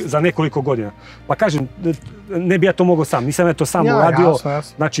 za nekoliko godina. Pa kažem, ne bi ja to mogao sam, nisam ja to sam uradio.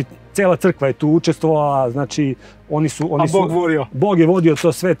 Znači, cela crkva je tu učestvovala, znači, oni su... A Bog vodio? Bog je vodio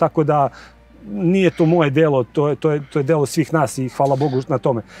to sve, tako da nije to moje delo, to je delo svih nas i hvala Bogu na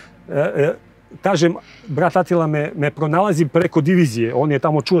tome. Kažem, brat Atila me pronalazi preko divizije. On je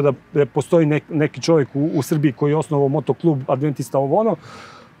tamo čuo da postoji neki čovjek u Srbiji koji je osnovao motoklub Adventista ovo.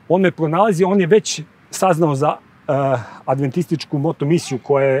 On me pronalazi, on je već saznao za adventističku motomisiju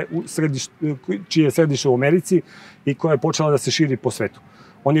čije je središte u Americi i koja je počela da se širi po svetu.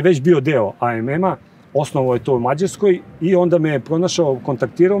 On je već bio deo AMM-a, osnovao je to u Mađarskoj i onda me je pronašao,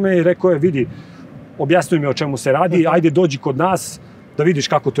 kontaktirao me i rekao je, vidi, objasnio mi o čemu se radi, ajde dođi kod nas da vidiš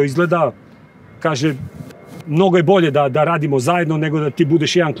kako to izgleda. Kaže, mnogo je bolje da radimo zajedno nego da ti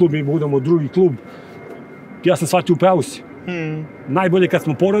budeš jedan klub i mi budemo drugi klub. Ja sam shvatio, u pravu si. Najbolje kad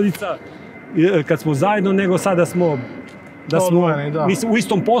smo porodica, kad smo zajedno, nego sad da smo u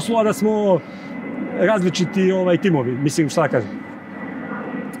istom poslu, a da smo različiti timovi, mislim, šta da kažem.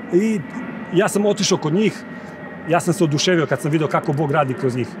 I ja sam otišao kod njih, ja sam se oduševio kad sam vidio kako Bog radi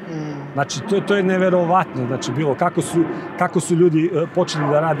kroz njih. Znači, to je neverovatno, znači, bilo, kako su ljudi počeli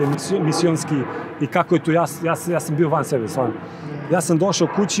da rade misionski i kako je to, ja sam bio van sebe, stvarno. Ja sam došao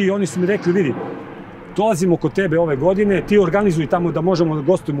kući i oni su mi rekli, vidi, dolazimo kod tebe ove godine, ti organizuj tamo da možemo da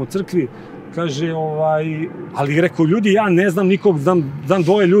gostujemo u crkvi. Kaže, ali rekao, ljudi, ja ne znam nikog, znam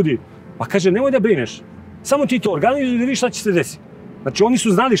dvoje ljudi. Pa kaže, nemoj da brineš, samo ti to organizuj da vidiš šta će se desiti. Znači, oni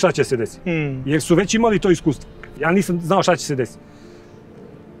su znali šta će se desiti, jer su već imali to iskustvo. Ja nisam znao šta će se desiti.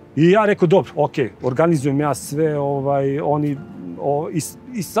 I ja rekao, dobro, okej, organizujem ja sve,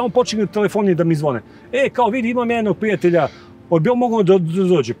 i samo počinju telefoni da mi zvone. Kao vidi, imam jednog prijatelja, bi on mogao da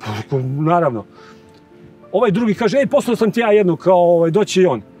dođe? Pa rekao, naravno. Ovaj drugi kaže, poslao sam ti ja jednog, kao doći i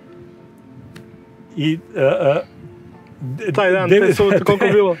on. I... Taj dan, koliko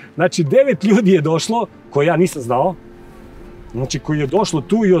je bilo? Znači, 9 ljudi je došlo, koje ja nisam znao. Znači, koji je došlo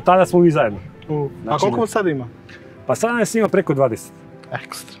tu i od tada smo mi zajedno. A koliko vas sada ima? Pa sada nas ima preko 20.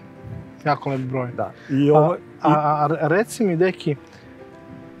 Ekstra. Jako lep broj. Da. A reci mi, deki,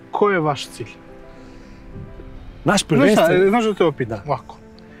 koji je vaš cilj? Naš prvenstvo... Znaš da te opitam? Ovako.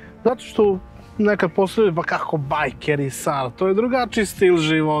 Zato što nekad postoji, pa kako bajkeri sad, to je drugačiji stil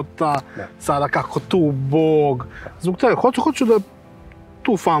života, sada kako tu Bog. Zbog tebe, hoću da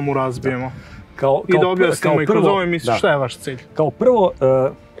tu famu razbijemo i da objasnimo i kroz ovo emisiju šta je vaš cilj. Kao prvo,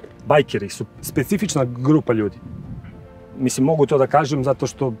 bajkeri su specifična grupa ljudi. Mislim, mogu to da kažem zato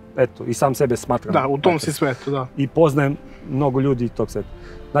što, eto, i sam sebe smatram. Da, u tom si svetu, da. I poznajem mnogo ljudi tog sveta.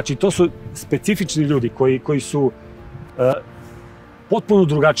 Znači, to su specifični ljudi koji su potpuno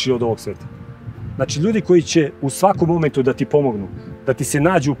drugačiji od ovog sveta. Znači, ljudi koji će u svakom momentu da ti pomognu, da ti se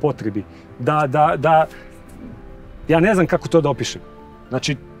nađu u potrebi, ja ne znam kako to da opišem.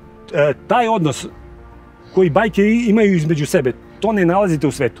 Znači, taj odnos koji bajkeri imaju između sebe, to ne nalazite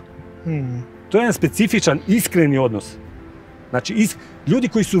u svetu. To je jedan specifičan, iskreni odnos. Znači, ljudi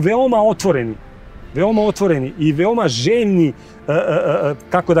koji su veoma otvoreni veoma otvoreni i veoma željni,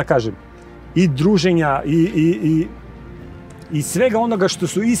 kako da kažem, i druženja i svega onoga što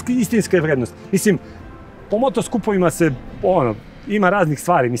su istinske vrednosti. Mislim, po motoskupovima se, ima raznih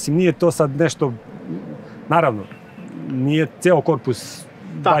stvari, mislim, nije to sad nešto, naravno, nije ceo korpus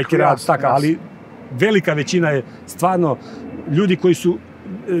bajkera, ali velika većina je stvarno ljudi koji su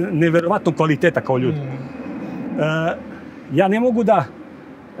neverovatnog kvaliteta kao ljudi. Ja ne mogu da,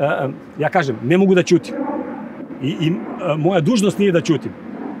 ja kažem, ne mogu da ćutim. I moja dužnost nije da ćutim.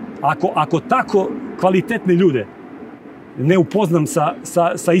 Ako tako kvalitetne ljude ne upoznam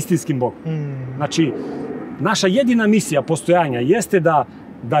sa istinskim Bogom. Znači, naša jedina misija postojanja jeste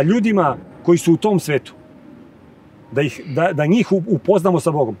da ljudima koji su u tom svetu, da njih upoznamo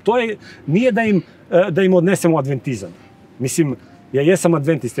sa Bogom. To nije da im odnesemo adventizam. Mislim, ja jesam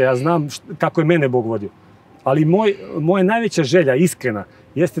adventista, ja znam kako je mene Bog vodio. Ali moja najveća želja, iskrena,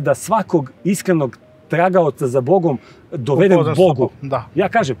 jeste da svakog iskrenog tragaoca za Bogom dovedem Bogu. Ja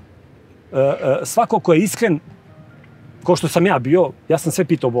kažem, svako ko je iskren, kao što sam ja bio, ja sam sve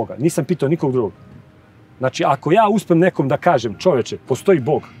pitao Boga, nisam pitao nikog drugog. Znači, ako ja uspem nekom da kažem, čoveče, postoji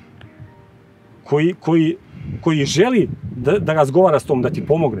Bog koji želi da razgovara s tom, da ti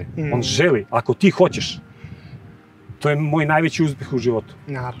pomogne, on želi, ako ti hoćeš, to je moj najveći uspeh u životu.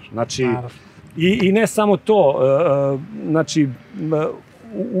 Znači, i ne samo to, znači,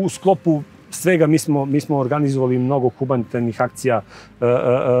 u sklopu svega mi smo organizovali mnogo humanitarnih akcija,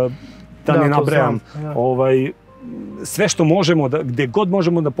 da ne nabrajam, sve što možemo, gde god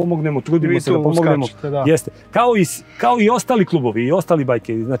možemo da pomognemo, trudimo se da pomognemo, jeste. Kao i ostali klubovi i ostali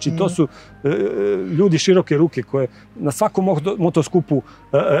bajkeri. Znači, to su ljudi široke ruke koje na svakom motoskupu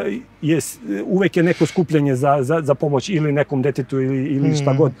uvek je neko skupljanje za pomoć ili nekom detetu ili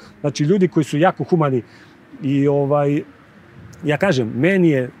šta god. Znači, ljudi koji su jako humani i ja kažem,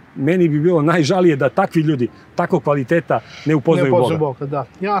 meni bi bilo najžalije da takvi ljudi, takvog kvaliteta ne upoznaju Boga. Ne upoznaju Boga, da.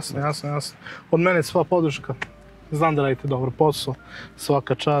 Jasno. Od mene sva podrška. Znam da radite dobar posao,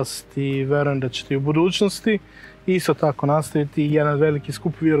 svaka čast i verujem da ćete i u budućnosti isto tako nastaviti. Jedan veliki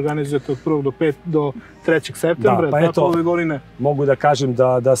skup vi organizujete od 1. do 3. septembra, tako ove godine. Mogu da kažem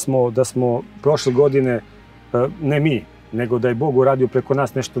da smo prošle godine, ne mi, nego da je Bog uradio preko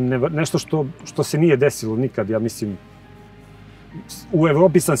nas nešto što se nije desilo nikad, ja mislim. U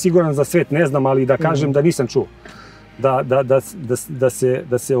Evropi sam siguran, za svet ne znam, ali da kažem da nisam čuo.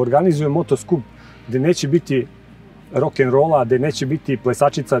 Da se organizuje motoskup gde neće biti rock'n'rolla, gde neće biti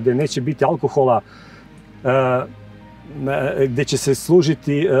plesačica, gde neće biti alkohola, gde će se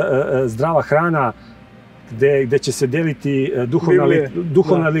služiti zdrava hrana, gde će se deliti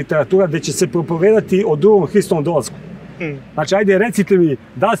duhovna literatura, gde će se propovedati o drugom Hristovom dolasku. Znači, ajde, recite mi,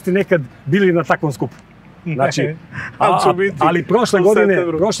 da li ste nekad bili na takvom skupu? Znači, ali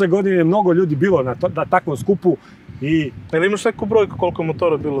prošle godine je mnogo ljudi bilo na takvom skupu. Ili imaš neku brojku koliko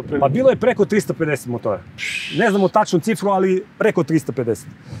motora bilo? Pa bilo je preko 350 motora. Ne znamo tačnu cifru, ali preko 350.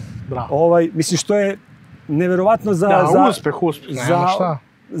 Bravo. Mislim, što je neverovatno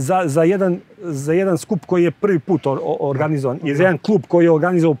za jedan skup koji je prvi put organizovan i za jedan klub koji je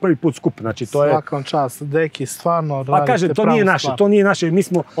organizovao prvi put skup. Svakom čast, deki, stvarno radite pravu stvar. Pa kažem, to nije naše. Mi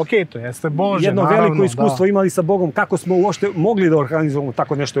smo jedno veliko iskustvo imali sa Bogom, kako smo uopšte mogli da organizujemo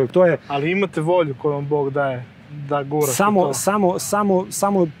tako nešto. Ali imate volju koju vam Bog daje da gurate to.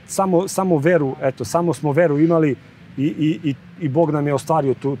 Samo veru, eto, samo smo veru imali i Bog nam je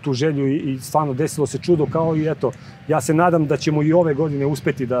ostvario tu želju i stvarno desilo se čudo, kao i eto, ja se nadam da ćemo i ove godine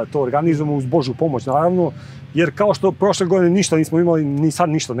uspeti da to organizujemo uz Božju pomoć, naravno, jer kao što prošle godine ništa nismo imali, ni sad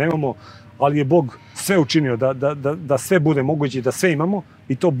ništa nemamo, ali je Bog sve učinio da sve bude moguće, da sve imamo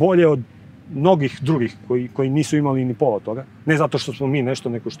i to bolje od mnogih drugih koji nisu imali ni pola toga. Ne zato što smo mi nešto,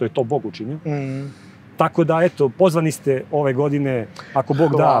 nego što je to Bog učinio. Tako da, eto, pozvani ste ove godine, ako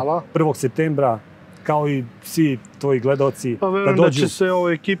Bog da, 1. septembra, kao i svi tvoji gledaoci, da dođu. Pa verujem da će se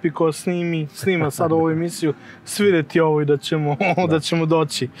ovoj ekipi koja snima sad ovu emisiju svideti ovo i da ćemo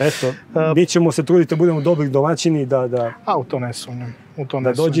doći. Eto, mi ćemo se truditi da budemo dobri domaćini, u to ne sumnjam.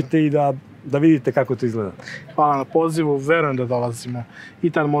 Da dođete i da vidite kako to izgleda. Hvala na pozivu, verujem da dolazimo. I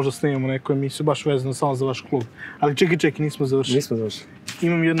tad možda snimamo neku emisiju, baš vezano samo za vaš klub. Ali čekaj, nismo završili. Nismo završili.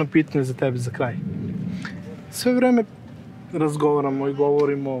 Imam jedno pitanje za tebe za kraj. Sve vreme razgovaramo i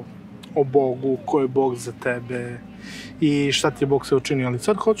govorimo o Bogu, ko je Bog za tebe i šta ti je Bog sve učinio. Ali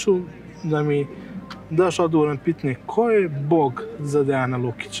sad hoću da mi daš odgovor na pitanje ko je Bog za Dejana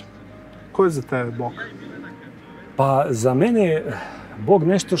Lukića? Ko je za tebe Bog? Pa za mene je Bog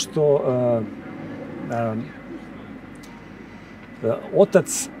nešto što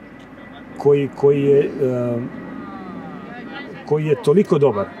otac koji je toliko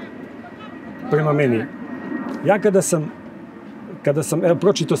dobar, prema meni. Ja kada sam, evo,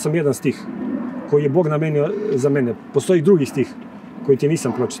 pročitao sam jedan stih koji je Bog namenio za mene. Postoji drugi stih koji ti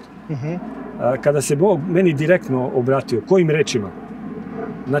nisam pročitao. Kada se Bog meni direktno obratio, kojim rečima?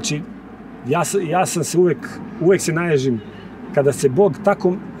 Znači, ja sam se uvek se naježim kada se Bog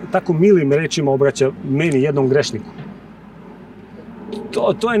tako milim rečima obraća meni, jednom grešniku.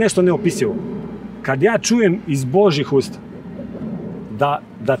 To je nešto neopisivo. Kad ja čujem iz Božjih usta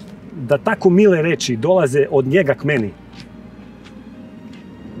da tako mile reči dolaze od njega k meni,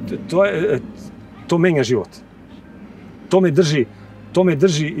 to menja život. To me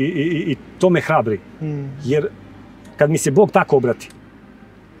drži i to me hrabri. Jer kad mi se Bog tako obrati,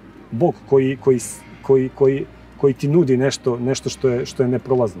 Bog koji ti nudi nešto što je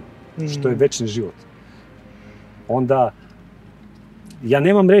neprolazno, što je večni život, onda ja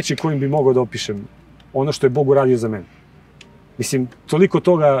nemam reči kojim bi mogao da opišem ono što je Bog uradio za mene. Mislim, toliko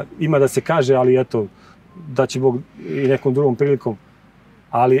toga ima da se kaže, ali eto, da će Bog i nekom drugom prilikom.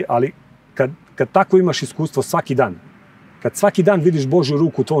 Ali kad tako imaš iskustvo svaki dan, kad svaki dan vidiš Božju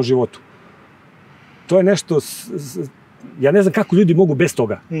ruku u tvom životu, to je nešto, ja ne znam kako ljudi mogu bez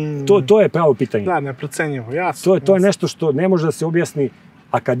toga. To je pravo pitanje. Da, neprocenjivo, jasno. To je nešto što ne može da se objasni,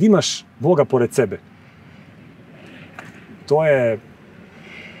 a kad imaš Boga pored sebe,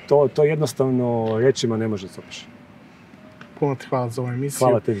 to jednostavno rečima ne može da se opiše. Puno ti hvala za ovu emisiju.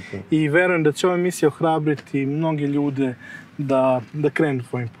 Hvala tebi. I verujem da će ova emisija ohrabriti mnoge ljude da krenu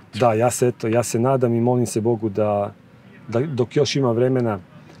tvojim putem. Da, ja se nadam i molim se Bogu da dok još ima vremena.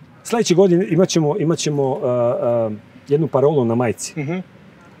 Sljedeće godine imat ćemo jednu parolu na majici,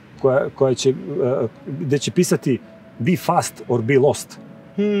 gde će pisati be fast or be lost.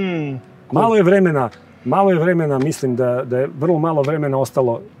 Malo je vremena, mislim da je vrlo malo vremena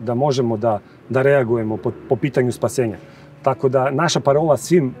ostalo da možemo da reagujemo po pitanju spasenja. Tako da naša parola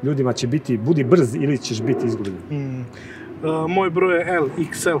svim ljudima će biti budi brz ili ćeš biti izgubljen. Moj broj je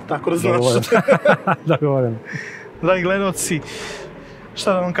LXL, tako da znaš. Dogovoreno. Dragi gledalci,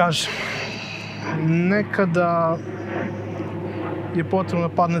 šta da vam kažem? Nekada je potrebno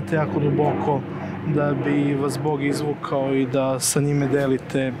da padnete jako duboko da bi vas Bog izvukao i da sa njime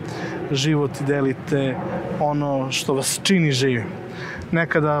delite život i delite ono što vas čini živim.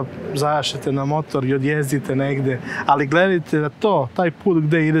 Nekada zajašete na motor i odjezdite negde, ali gledajte da taj put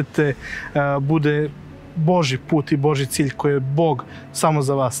gde idete bude Božji put i Božji cilj koji je Bog samo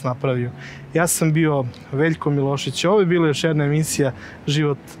za vas napravio. Ja sam bio Veljko Milošić. Ovo je bila još jedna emisija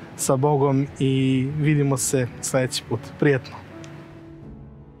Život sa Bogom i vidimo se sljedeći put. Prijetno!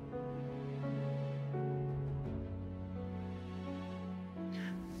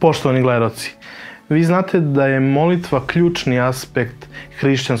 Poštovani gledaoci, vi znate da je molitva ključni aspekt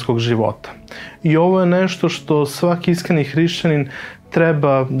hrišćanskog života. I ovo je nešto što svaki iskreni hrišćanin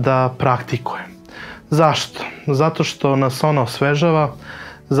treba da praktikuje. Zašto? Zato što nas ona osvežava,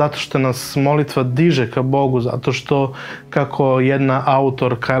 zato što nas molitva diže ka Bogu, zato što, kako jedna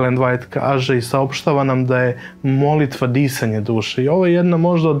autorka Ellen White kaže i saopštava nam, da je molitva disanje duše. I ovo je jedna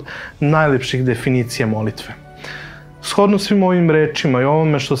možda od najlepših definicija molitve. Shodno svim ovim rečima i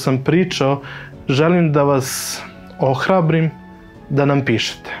ovome što sam pričao, želim da vas ohrabrim da nam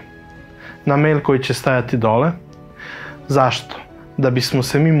pišete na mail koji će stajati dole. Zašto? Da bismo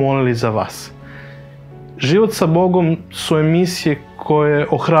se mi molili za vas. Život sa Bogom su emisije koje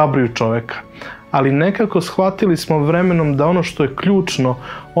ohrabruju čoveka, ali nekako shvatili smo vremenom da ono što je ključno,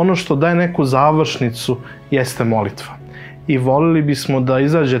 ono što daje neku završnicu, jeste molitva. I volili bismo da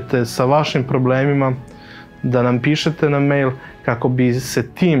izađete sa vašim problemima, da nam pišete na mail kako bi se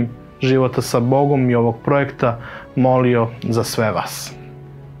tim Života sa Bogom i ovog projekta molio za sve vas.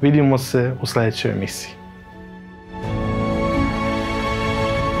 Vidimo se u sljedećoj emisiji.